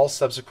and all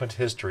subsequent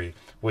history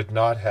would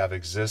not have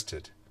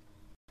existed.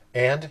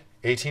 And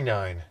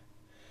 89.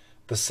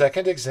 The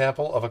second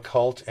example of a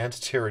cult and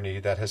tyranny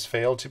that has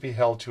failed to be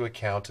held to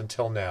account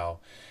until now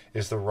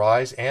is the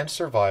rise and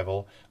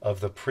survival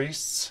of the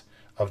priests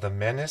of the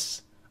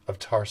Menes of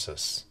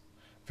Tarsus,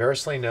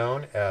 variously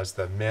known as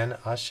the Men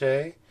Ashe,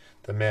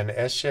 the Men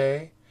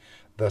Eshe,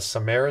 the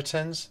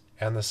Samaritans,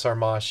 and the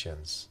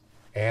Sarmatians.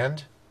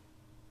 And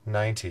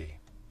 90.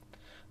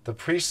 The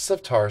priests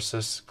of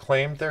Tarsus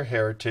claimed their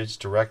heritage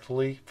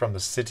directly from the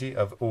city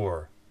of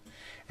Ur,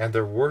 and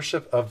their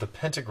worship of the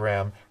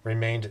pentagram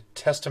remained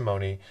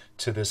testimony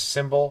to this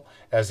symbol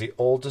as the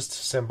oldest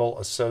symbol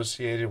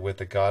associated with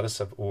the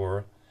goddess of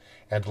Ur,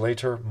 and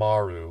later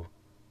Maru,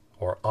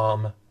 or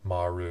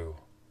Maru,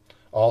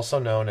 also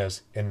known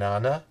as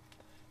Inanna,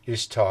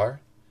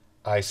 Ishtar,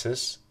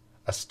 Isis,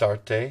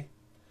 Astarte,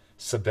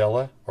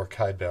 Cybele or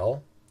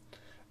Cybele,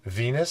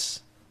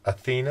 Venus,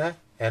 Athena,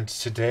 and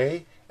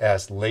today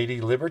as Lady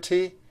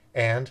Liberty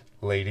and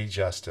Lady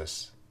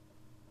Justice.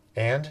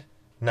 And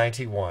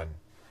 91.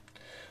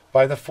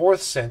 By the 4th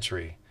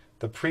century,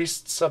 the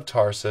priests of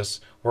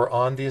Tarsus were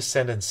on the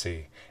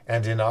ascendancy,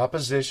 and in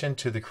opposition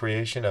to the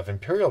creation of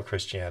imperial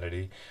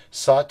Christianity,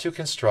 sought to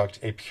construct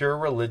a pure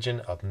religion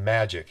of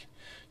magic,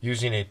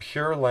 using a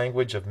pure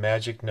language of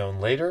magic known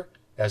later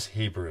as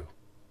Hebrew.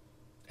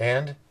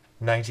 And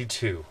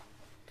 92.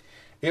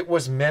 It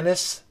was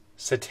Menes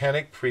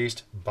satanic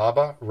priest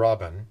Baba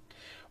Rabban,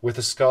 with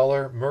the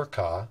scholar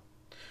Murka,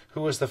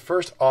 who was the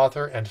first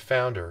author and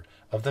founder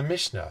of the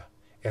Mishnah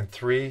in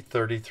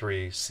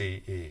 333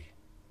 CE.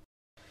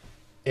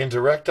 In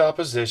direct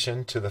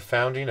opposition to the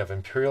founding of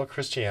imperial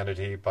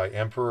Christianity by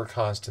Emperor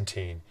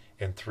Constantine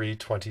in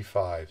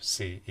 325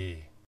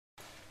 CE.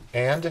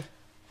 And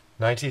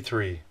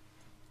 93.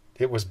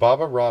 It was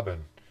Baba Rabban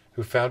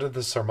who founded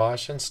the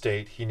Sarmatian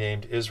state he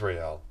named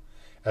Israel,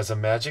 as a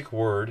magic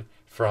word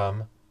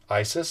from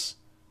Isis,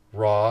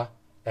 Ra,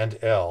 and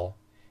El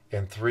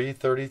in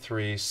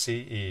 333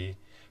 CE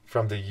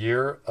from the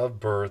year of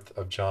birth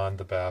of John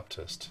the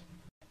Baptist.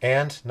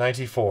 And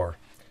 94.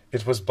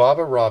 It was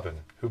Baba Rabban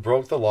who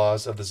broke the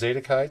laws of the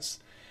Zadokites,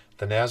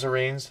 the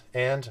Nazarenes,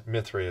 and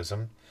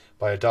Mithraism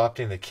by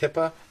adopting the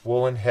kippah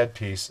woolen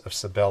headpiece of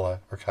Cybele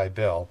or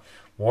Cybele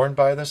worn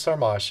by the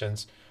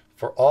Sarmatians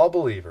for all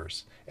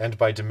believers, and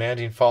by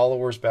demanding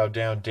followers bow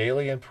down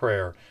daily in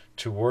prayer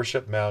to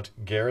worship Mount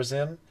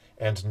Gerizim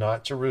and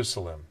not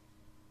Jerusalem.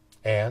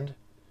 And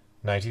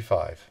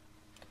 95.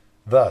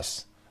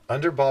 Thus,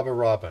 under Baba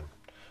Rabban,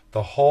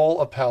 the whole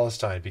of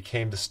Palestine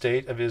became the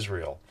state of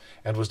Israel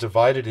and was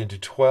divided into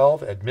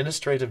 12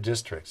 administrative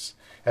districts,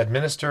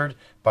 administered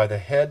by the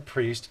head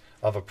priest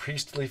of a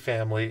priestly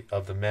family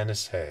of the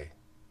Menashe,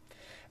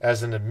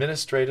 as an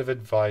administrative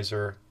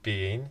advisor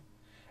being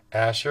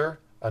Asher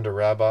under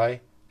Rabbi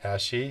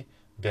Ashi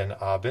ben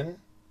Abin,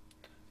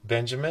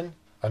 Benjamin,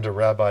 under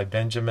Rabbi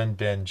Benjamin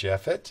ben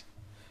Japhet.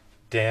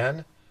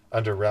 Dan,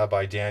 under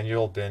Rabbi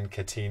Daniel ben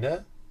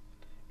Katina.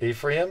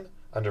 Ephraim,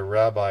 under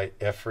Rabbi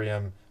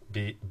Ephraim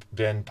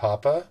ben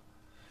Papa.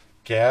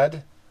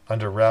 Gad,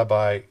 under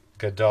Rabbi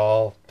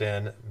Gadal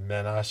ben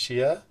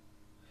Menashiah.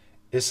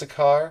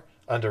 Issachar,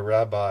 under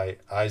Rabbi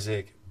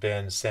Isaac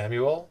ben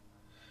Samuel.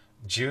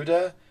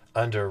 Judah,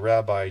 under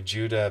Rabbi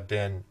Judah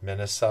ben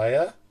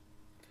Manasseh.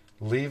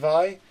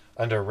 Levi,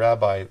 under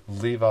Rabbi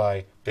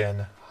Levi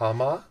ben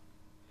Hama.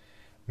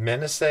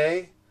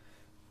 Manasseh,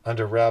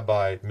 under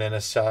Rabbi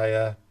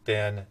Manasseh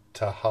ben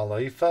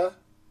Tahalifa.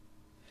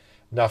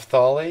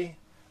 Naphtali,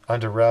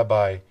 under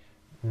Rabbi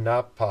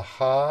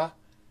Napahah.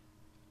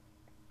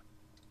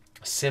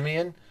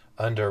 Simeon,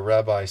 under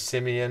Rabbi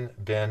Simeon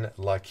ben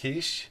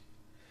Lachish.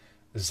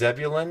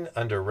 Zebulun,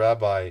 under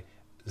Rabbi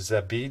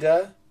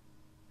Zebedah.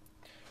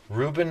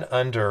 Reuben,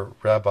 under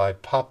Rabbi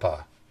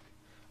Papa,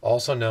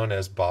 also known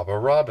as Baba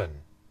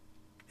Robin.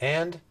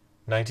 And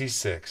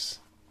 96.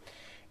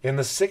 In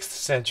the 6th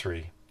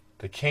century,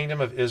 the kingdom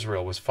of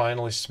Israel was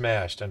finally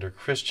smashed under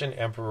Christian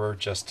Emperor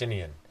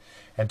Justinian,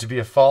 and to be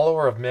a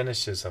follower of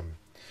Menachism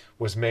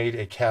was made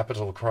a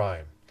capital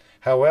crime.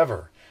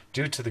 However,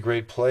 due to the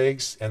great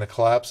plagues and the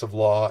collapse of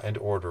law and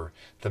order,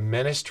 the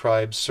Menes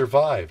tribes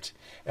survived,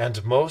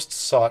 and most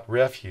sought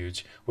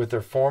refuge with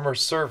their former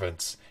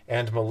servants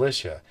and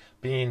militia,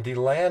 being the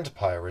land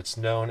pirates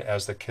known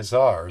as the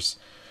Khazars,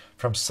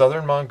 from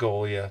southern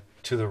Mongolia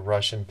to the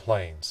Russian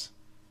plains.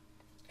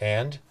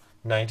 And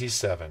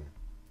 97.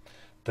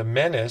 The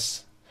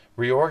Menes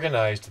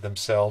reorganized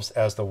themselves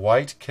as the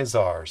White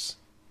Khazars,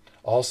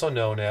 also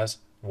known as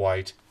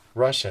White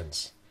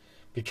Russians,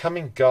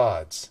 becoming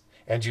gods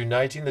and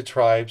uniting the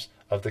tribes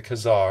of the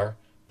Khazar,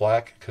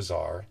 Black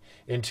Khazar,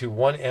 into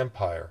one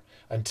empire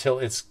until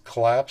its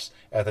collapse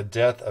at the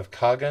death of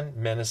Kagan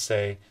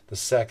Menesey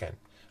II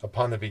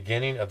upon the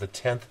beginning of the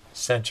 10th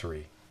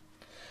century.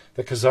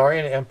 The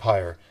Khazarian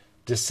Empire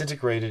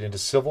disintegrated into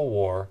civil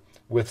war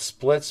with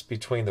splits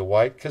between the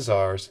White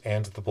Khazars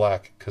and the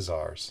Black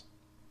Khazars.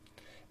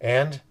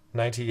 And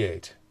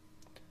 98.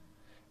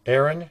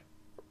 Aaron,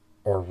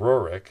 or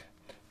Rurik,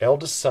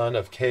 eldest son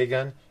of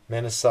Kagan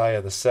Menasai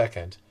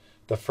II,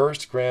 the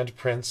first Grand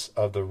Prince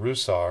of the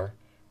Rusar,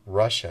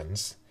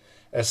 Russians,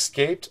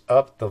 escaped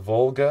up the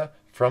Volga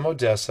from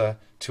Odessa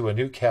to a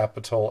new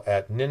capital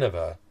at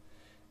Nineveh,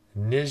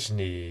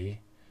 Nizhny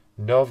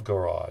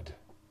Novgorod,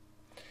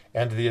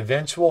 and the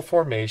eventual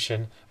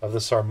formation of the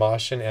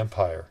Sarmatian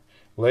Empire,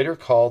 later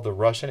called the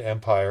Russian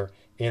Empire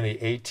in the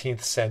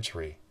 18th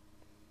century.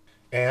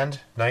 And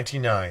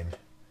 99.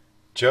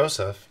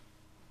 Joseph,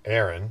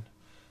 Aaron,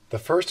 the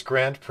first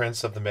Grand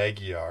Prince of the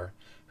Magyar,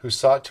 who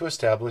sought to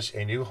establish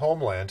a new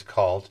homeland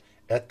called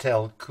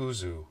Etel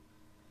Kuzu.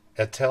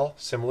 Etel,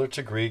 similar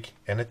to Greek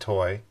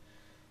enetoi,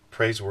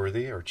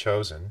 praiseworthy or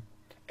chosen,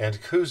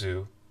 and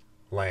Kuzu,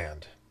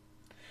 land.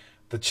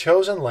 The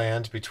chosen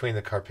land between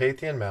the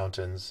Carpathian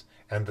Mountains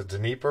and the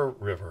Dnieper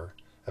River,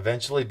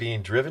 eventually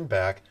being driven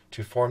back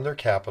to form their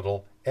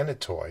capital,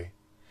 Enetoi,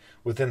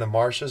 within the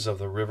marshes of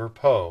the river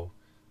Po,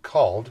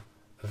 called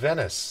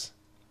Venice.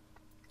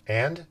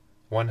 And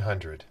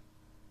 100.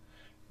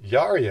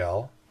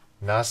 Yariel,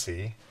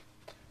 Nasi,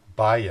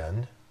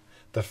 Bayan,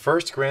 the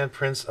first Grand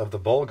Prince of the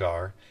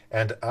Bulgar,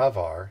 and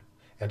Avar,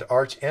 and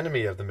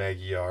arch-enemy of the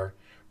Magyar,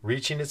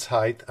 reaching its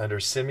height under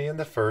Simeon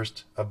I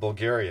of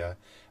Bulgaria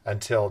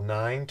until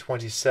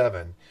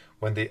 927,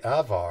 when the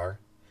Avar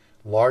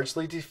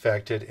largely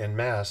defected en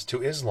masse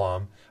to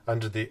Islam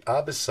under the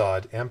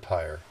Abbasid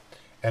Empire,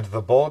 and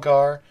the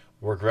Bulgar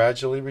were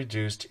gradually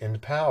reduced in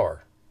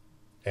power.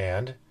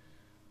 And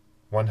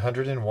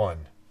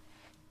 101.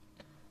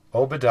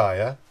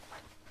 Obadiah,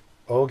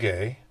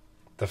 Oge,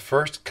 the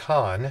first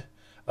Khan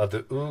of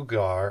the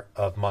Ugar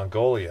of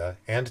Mongolia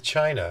and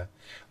China,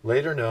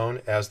 later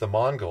known as the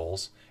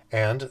Mongols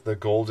and the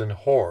Golden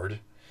Horde,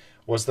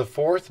 was the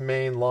fourth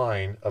main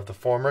line of the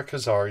former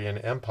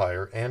Khazarian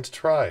Empire and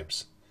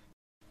tribes.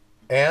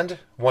 And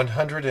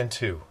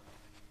 102.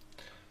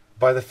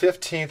 By the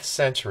 15th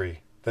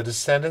century, the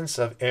descendants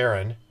of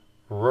Aaron,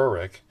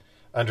 Rurik,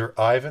 under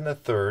Ivan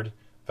III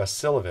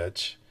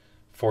Vasilovich,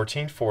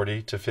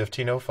 1440 to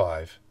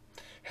 1505,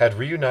 had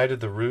reunited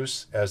the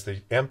Rus as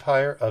the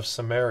Empire of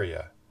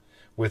Samaria,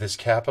 with its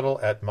capital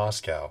at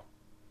Moscow.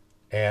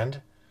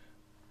 And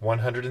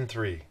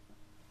 103.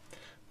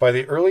 By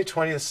the early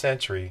 20th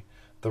century,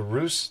 the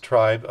Rus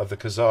tribe of the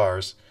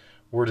Khazars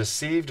were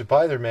deceived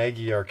by their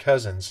Magyar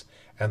cousins,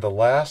 and the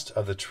last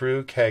of the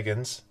true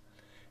Kagans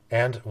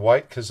and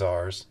White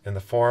Khazars, in the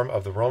form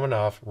of the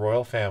Romanov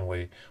royal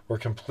family, were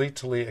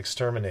completely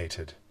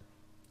exterminated.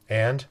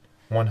 And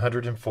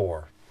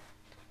 104.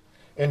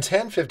 In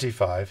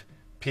 1055,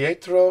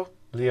 Pietro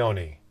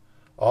Leone,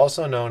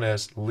 also known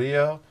as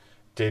Leo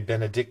de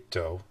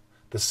Benedicto,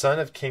 the son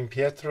of King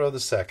Pietro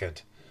II,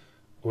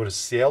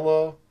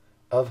 Ursiello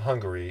of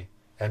Hungary,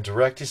 and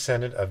direct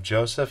descendant of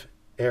Joseph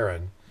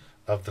Aaron,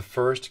 of the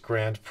first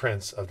Grand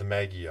Prince of the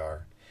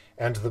Magyar,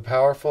 and the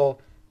powerful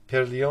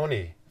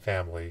Perleone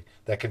family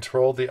that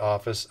controlled the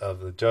office of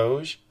the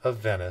Doge of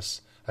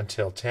Venice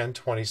until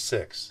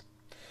 1026,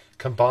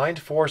 combined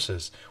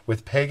forces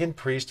with pagan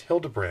priest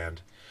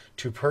Hildebrand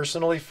to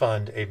personally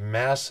fund a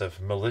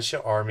massive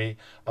militia army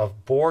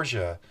of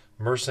Borgia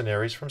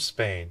mercenaries from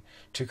Spain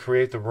to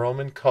create the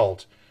Roman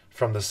cult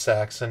from the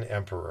Saxon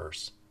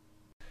emperors.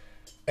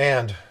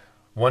 And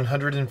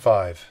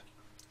 105.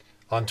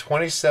 On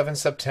 27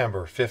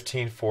 September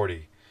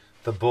 1540,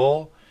 the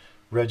bull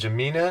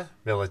Regimina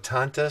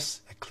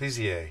Militantis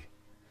Ecclesiae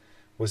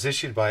was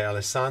issued by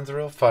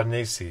Alessandro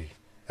Farnese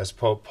as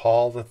Pope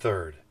Paul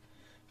III,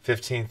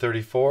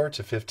 1534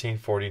 to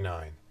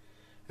 1549,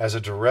 as a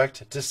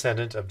direct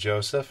descendant of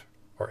Joseph,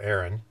 or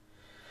Aaron,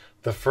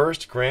 the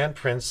first Grand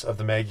Prince of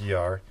the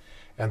Magyar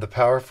and the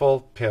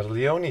powerful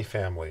Perleoni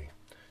family,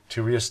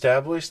 to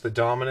reestablish the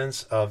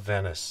dominance of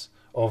Venice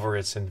over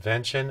its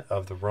invention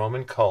of the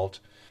Roman cult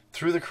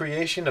through the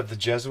creation of the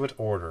Jesuit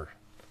order,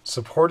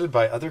 supported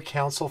by other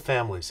council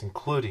families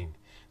including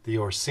the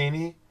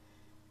Orsini,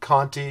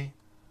 Conti,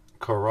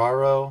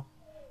 Carraro,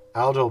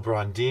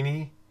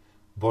 Aldobrandini,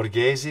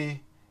 Borghese,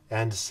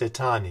 and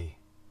Cetani.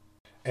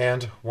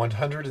 And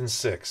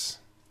 106.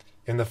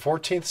 In the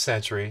 14th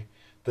century,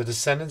 the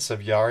descendants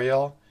of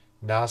Yariel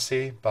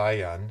Nasi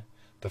Bayan,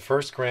 the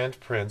first Grand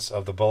Prince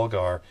of the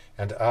Bulgar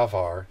and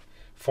Avar,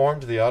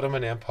 formed the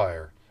Ottoman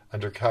Empire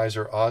under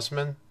Kaiser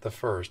Osman I,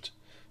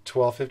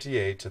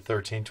 1258 to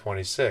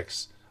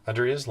 1326,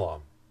 under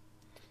Islam.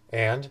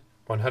 And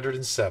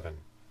 107.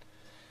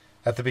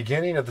 At the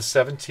beginning of the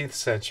 17th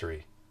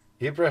century,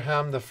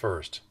 Ibrahim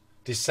I,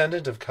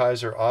 descendant of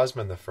Kaiser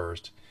Osman I,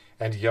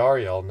 and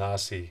Yariel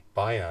Nasi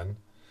Bayan,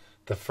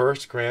 the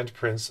first Grand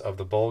Prince of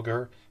the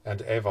Bulgar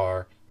and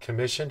Avar,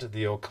 commissioned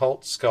the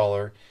occult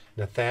scholar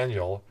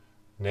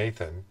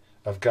Nathan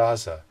of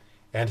Gaza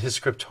and his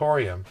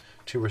scriptorium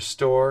to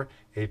restore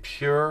a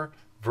pure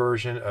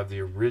version of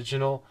the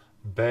original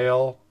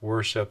Baal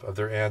worship of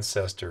their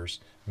ancestors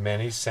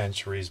many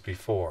centuries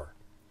before.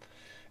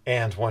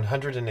 And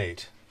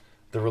 108.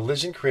 The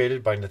religion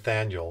created by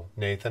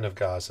Nathan of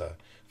Gaza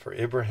for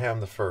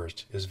Abraham I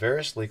is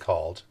variously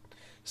called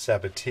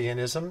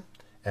Sabbateanism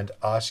and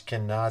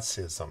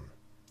Ashkenazism,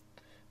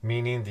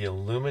 meaning the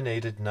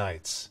Illuminated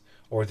Knights,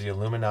 or the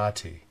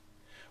Illuminati,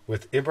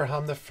 with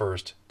Abraham I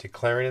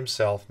declaring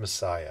himself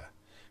Messiah,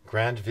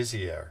 Grand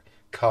Vizier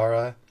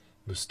Kara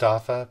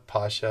Mustafa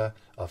Pasha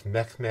of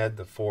Mehmed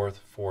IV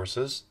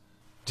forces,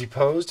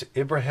 deposed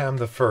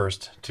Abraham I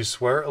to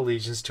swear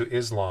allegiance to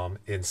Islam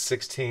in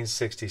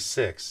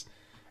 1666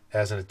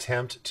 as an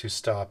attempt to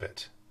stop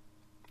it.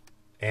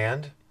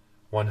 And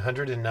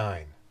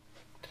 109.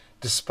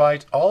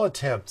 Despite all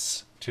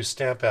attempts to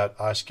stamp out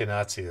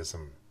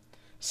Ashkenazism,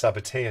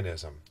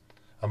 Sabbateanism,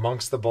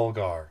 amongst the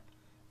Bulgar,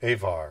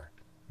 Avar,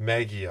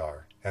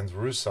 Magyar, and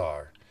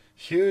Rusar,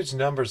 huge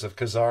numbers of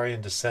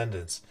Khazarian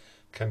descendants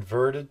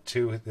converted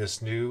to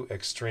this new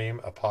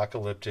extreme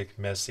apocalyptic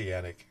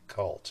messianic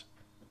cult.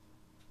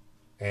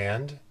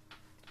 And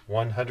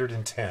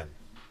 110.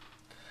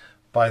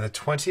 By the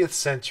 20th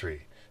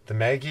century, the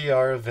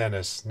Magyar of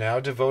Venice, now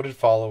devoted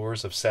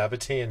followers of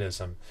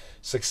Sabbateanism,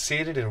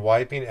 succeeded in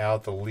wiping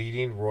out the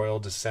leading royal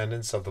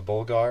descendants of the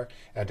Bulgar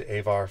and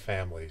Avar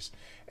families,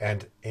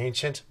 and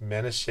ancient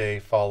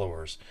Menashe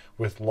followers,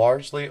 with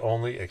largely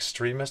only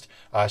extremist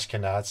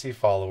Ashkenazi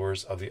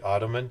followers of the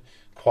Ottoman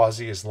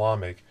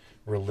quasi-Islamic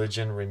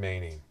religion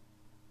remaining.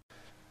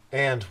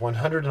 And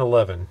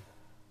 111.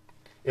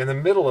 In the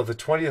middle of the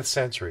 20th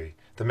century,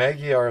 the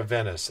Magyar of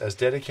Venice, as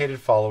dedicated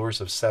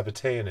followers of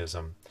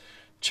Sabbateanism,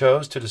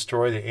 chose to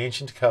destroy the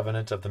ancient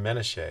covenant of the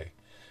Menashe,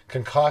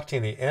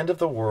 concocting the end of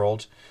the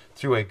world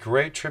through a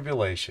great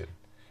tribulation,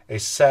 a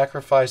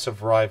sacrifice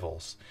of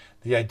rivals,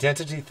 the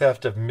identity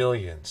theft of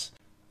millions,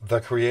 the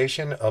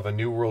creation of a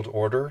new world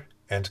order,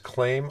 and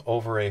claim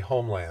over a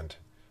homeland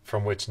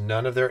from which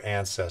none of their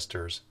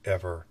ancestors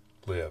ever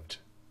lived.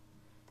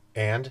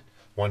 And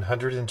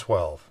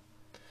 112.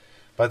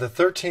 By the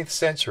 13th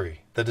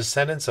century, the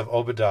descendants of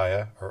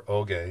Obadiah, or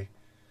Oge,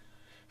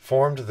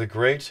 formed the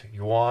great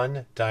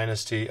Yuan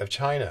dynasty of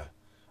China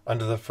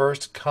under the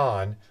first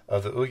Khan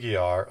of the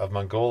Ugyar of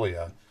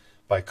Mongolia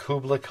by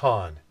Kublai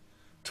Khan,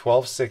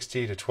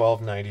 1260 to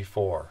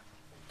 1294.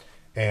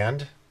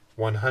 And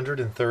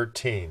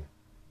 113.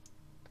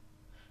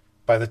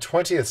 By the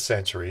 20th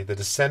century, the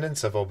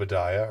descendants of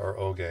Obadiah, or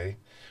Oge,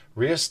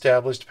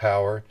 re-established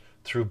power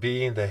through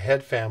being the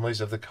head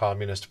families of the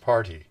Communist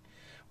Party,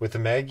 with the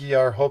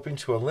Magyar hoping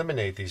to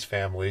eliminate these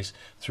families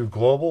through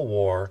global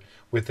war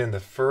within the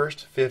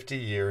first 50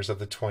 years of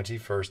the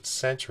 21st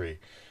century,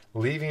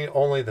 leaving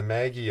only the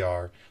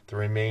Magyar the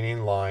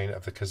remaining line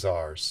of the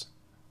Khazars.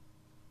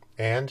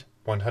 And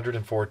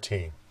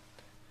 114.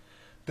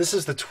 This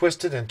is the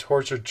twisted and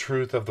tortured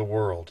truth of the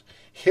world,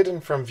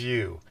 hidden from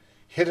view,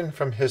 hidden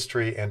from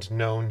history, and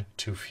known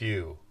to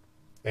few.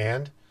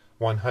 And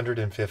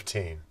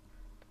 115.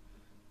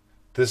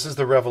 This is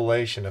the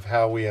revelation of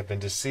how we have been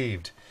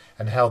deceived,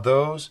 and how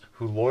those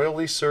who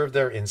loyally serve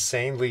their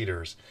insane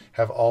leaders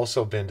have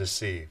also been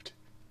deceived.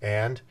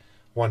 And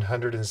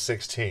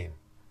 116.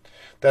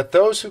 that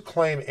those who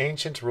claim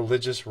ancient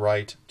religious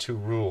right to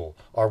rule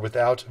are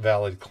without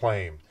valid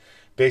claim,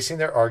 basing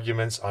their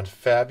arguments on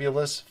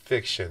fabulous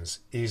fictions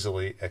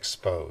easily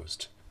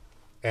exposed.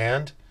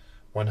 And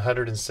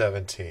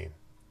 117.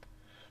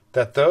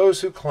 That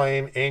those who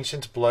claim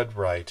ancient blood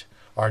right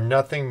are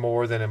nothing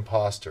more than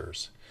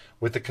impostors,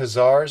 with the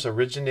Khazars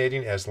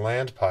originating as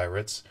land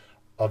pirates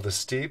of the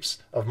steppes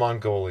of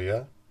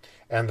Mongolia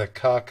and the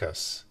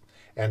Caucasus,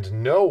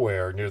 and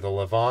nowhere near the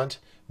Levant,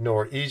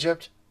 nor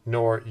Egypt,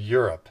 nor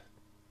Europe.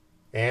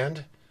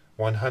 And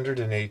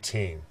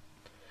 118.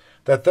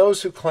 That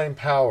those who claim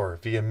power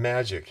via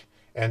magic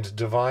and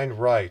divine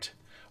right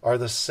are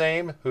the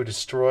same who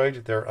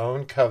destroyed their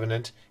own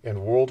covenant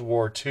in World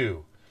War II,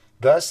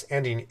 thus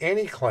ending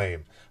any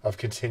claim of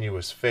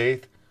continuous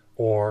faith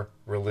or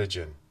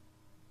religion.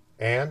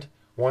 And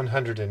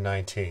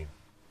 119.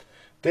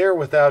 They are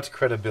without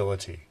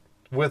credibility,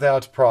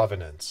 without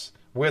provenance,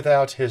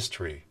 without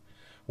history,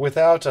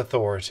 without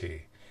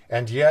authority,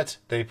 and yet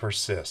they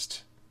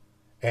persist.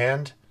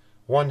 And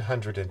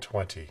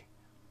 120.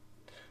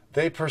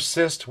 They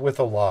persist with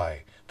a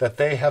lie that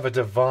they have a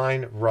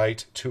divine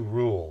right to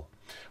rule,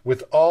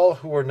 with all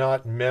who are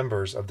not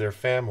members of their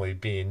family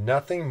being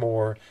nothing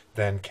more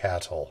than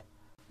cattle.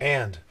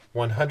 And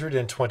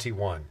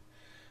 121.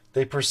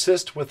 They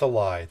persist with a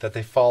lie that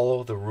they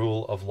follow the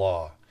rule of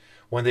law,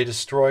 when they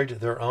destroyed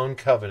their own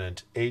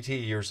covenant 80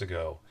 years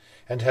ago,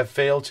 and have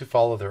failed to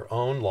follow their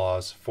own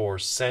laws for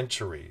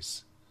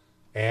centuries.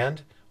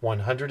 And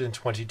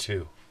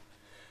 122.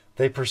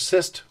 They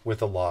persist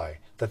with a lie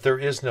that there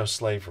is no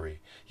slavery,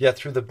 yet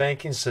through the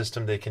banking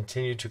system they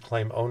continue to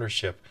claim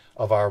ownership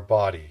of our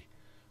body,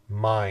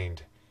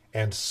 mind,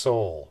 and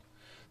soul,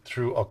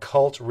 through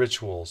occult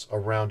rituals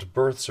around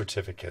birth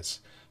certificates,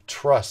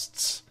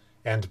 trusts,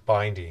 and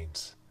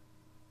bindings.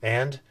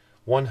 And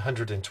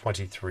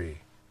 123.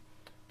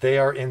 They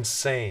are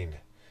insane,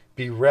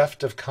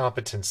 bereft of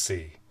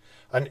competency,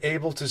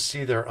 unable to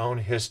see their own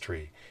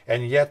history,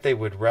 and yet they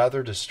would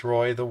rather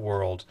destroy the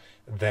world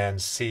than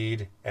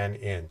cede an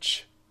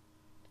inch.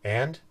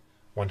 And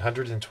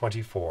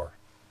 124.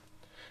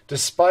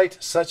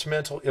 Despite such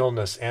mental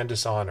illness and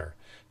dishonor,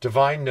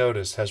 divine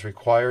notice has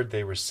required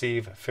they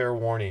receive fair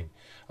warning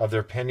of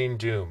their pending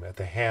doom at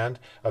the hand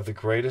of the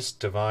greatest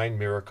divine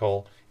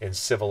miracle in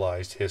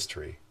civilized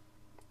history.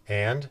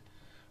 And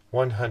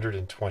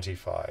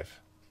 125.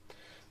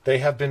 They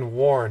have been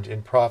warned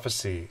in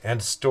prophecy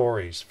and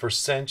stories for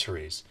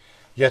centuries,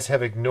 yet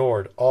have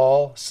ignored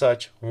all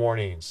such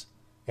warnings.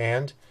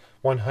 And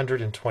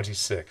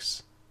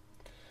 126.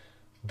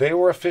 They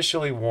were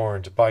officially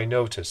warned by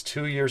notice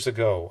 2 years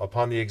ago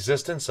upon the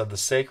existence of the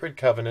sacred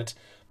covenant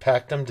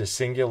Pactum de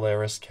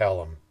Singularis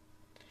Calum,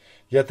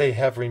 yet they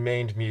have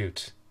remained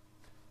mute.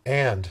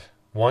 And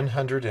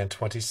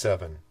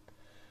 127.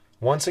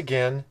 Once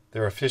again,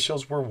 their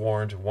officials were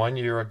warned 1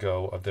 year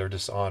ago of their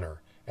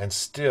dishonor, and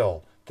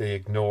still they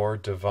ignore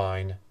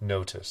divine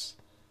notice.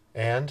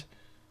 And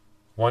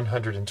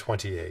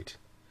 128.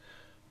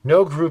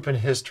 No group in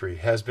history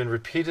has been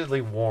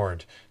repeatedly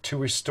warned to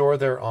restore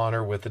their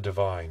honor with the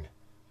divine.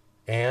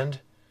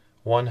 And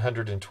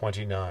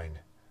 129.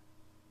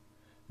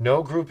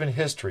 No group in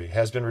history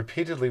has been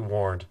repeatedly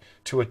warned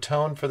to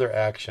atone for their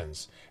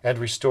actions and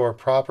restore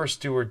proper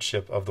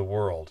stewardship of the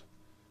world.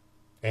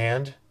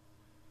 And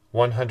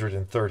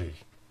 130.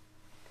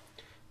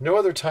 No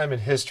other time in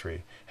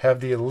history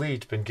have the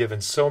elite been given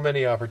so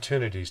many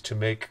opportunities to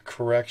make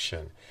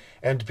correction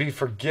and be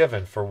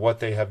forgiven for what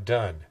they have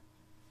done.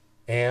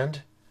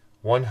 And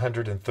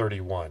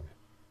 131.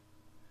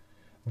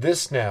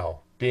 This now,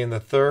 being the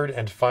third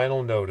and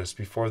final notice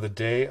before the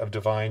day of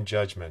divine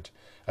judgment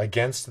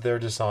against their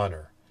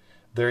dishonor,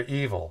 their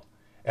evil,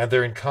 and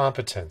their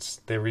incompetence,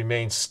 they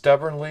remain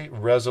stubbornly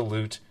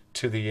resolute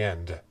to the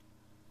end.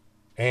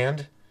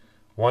 And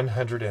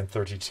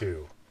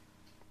 132.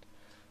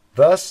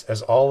 Thus,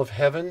 as all of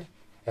heaven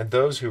and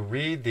those who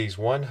read these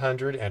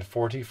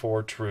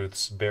 144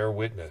 truths bear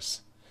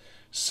witness,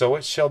 so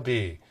it shall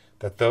be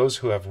that those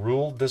who have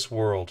ruled this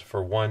world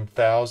for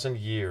 1,000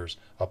 years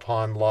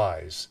upon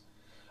lies,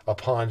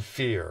 upon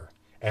fear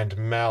and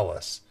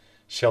malice,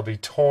 shall be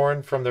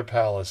torn from their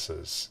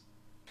palaces.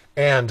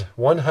 And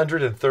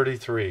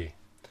 133.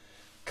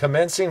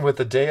 Commencing with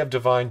the day of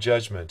divine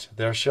judgment,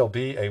 there shall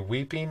be a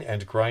weeping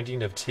and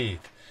grinding of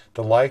teeth,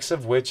 the likes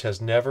of which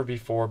has never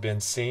before been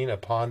seen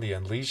upon the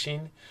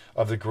unleashing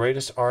of the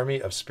greatest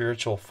army of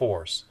spiritual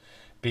force,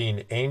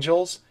 being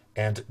angels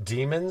and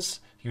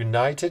demons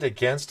united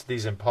against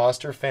these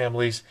impostor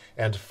families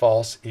and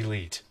false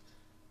elite.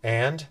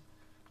 And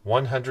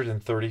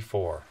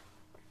 134.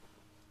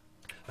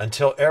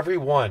 Until every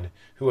one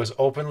who has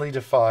openly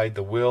defied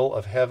the will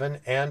of heaven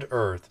and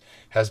earth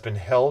has been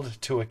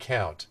held to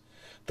account,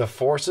 the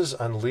forces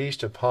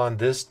unleashed upon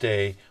this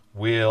day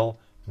will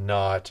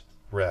not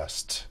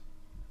rest.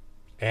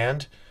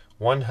 And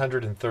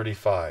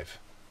 135.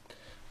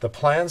 The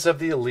plans of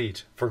the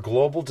elite for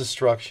global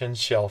destruction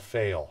shall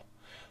fail.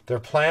 Their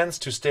plans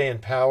to stay in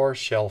power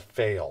shall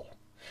fail.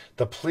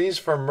 The pleas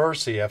for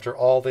mercy after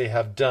all they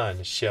have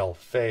done shall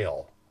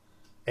fail.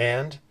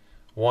 and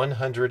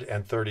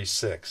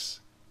 136.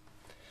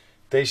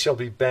 They shall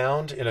be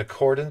bound in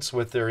accordance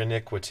with their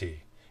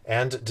iniquity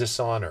and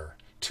dishonor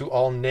to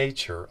all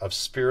nature of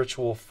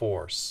spiritual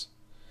force.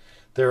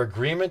 Their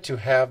agreement to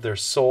have their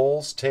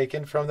souls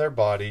taken from their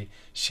body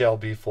shall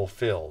be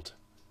fulfilled.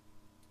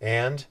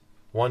 And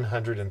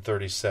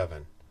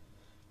 137.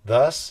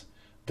 Thus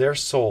their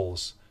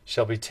souls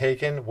shall be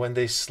taken when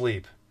they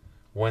sleep,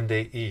 when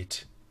they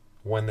eat,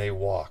 when they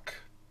walk.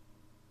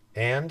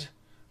 And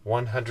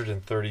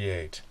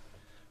 138.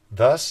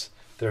 Thus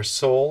their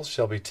souls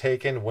shall be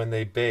taken when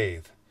they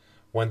bathe,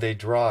 when they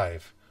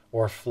drive,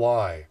 or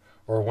fly,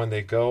 or when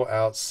they go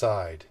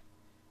outside.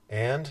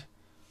 And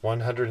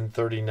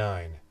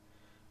 139.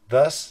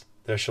 Thus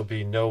there shall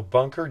be no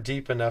bunker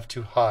deep enough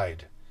to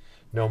hide,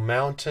 no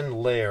mountain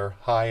lair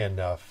high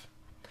enough,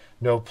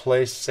 no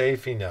place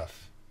safe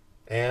enough.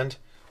 And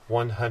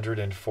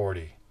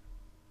 140.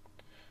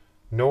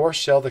 Nor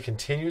shall the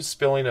continued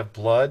spilling of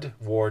blood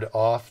ward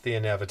off the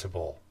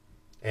inevitable.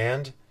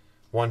 And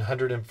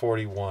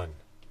 141.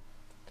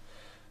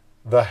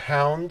 The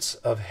hounds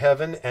of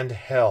heaven and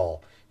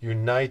hell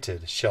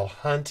united shall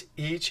hunt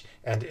each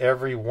and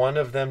every one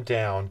of them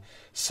down,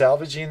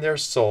 salvaging their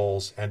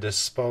souls and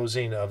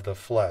disposing of the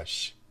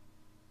flesh.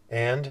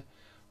 And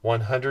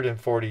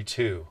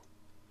 142.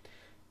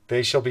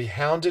 They shall be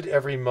hounded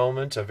every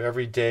moment of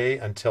every day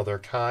until their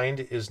kind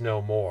is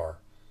no more.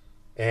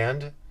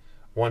 And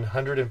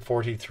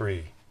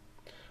 143.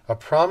 A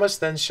promise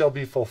then shall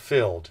be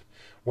fulfilled,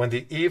 when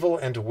the evil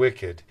and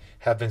wicked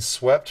have been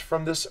swept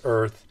from this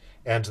earth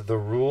and the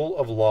rule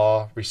of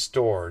law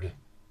restored.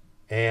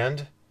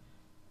 And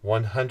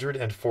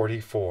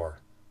 144.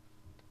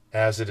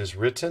 As it is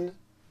written,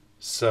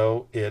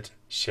 so it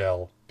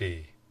shall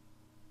be.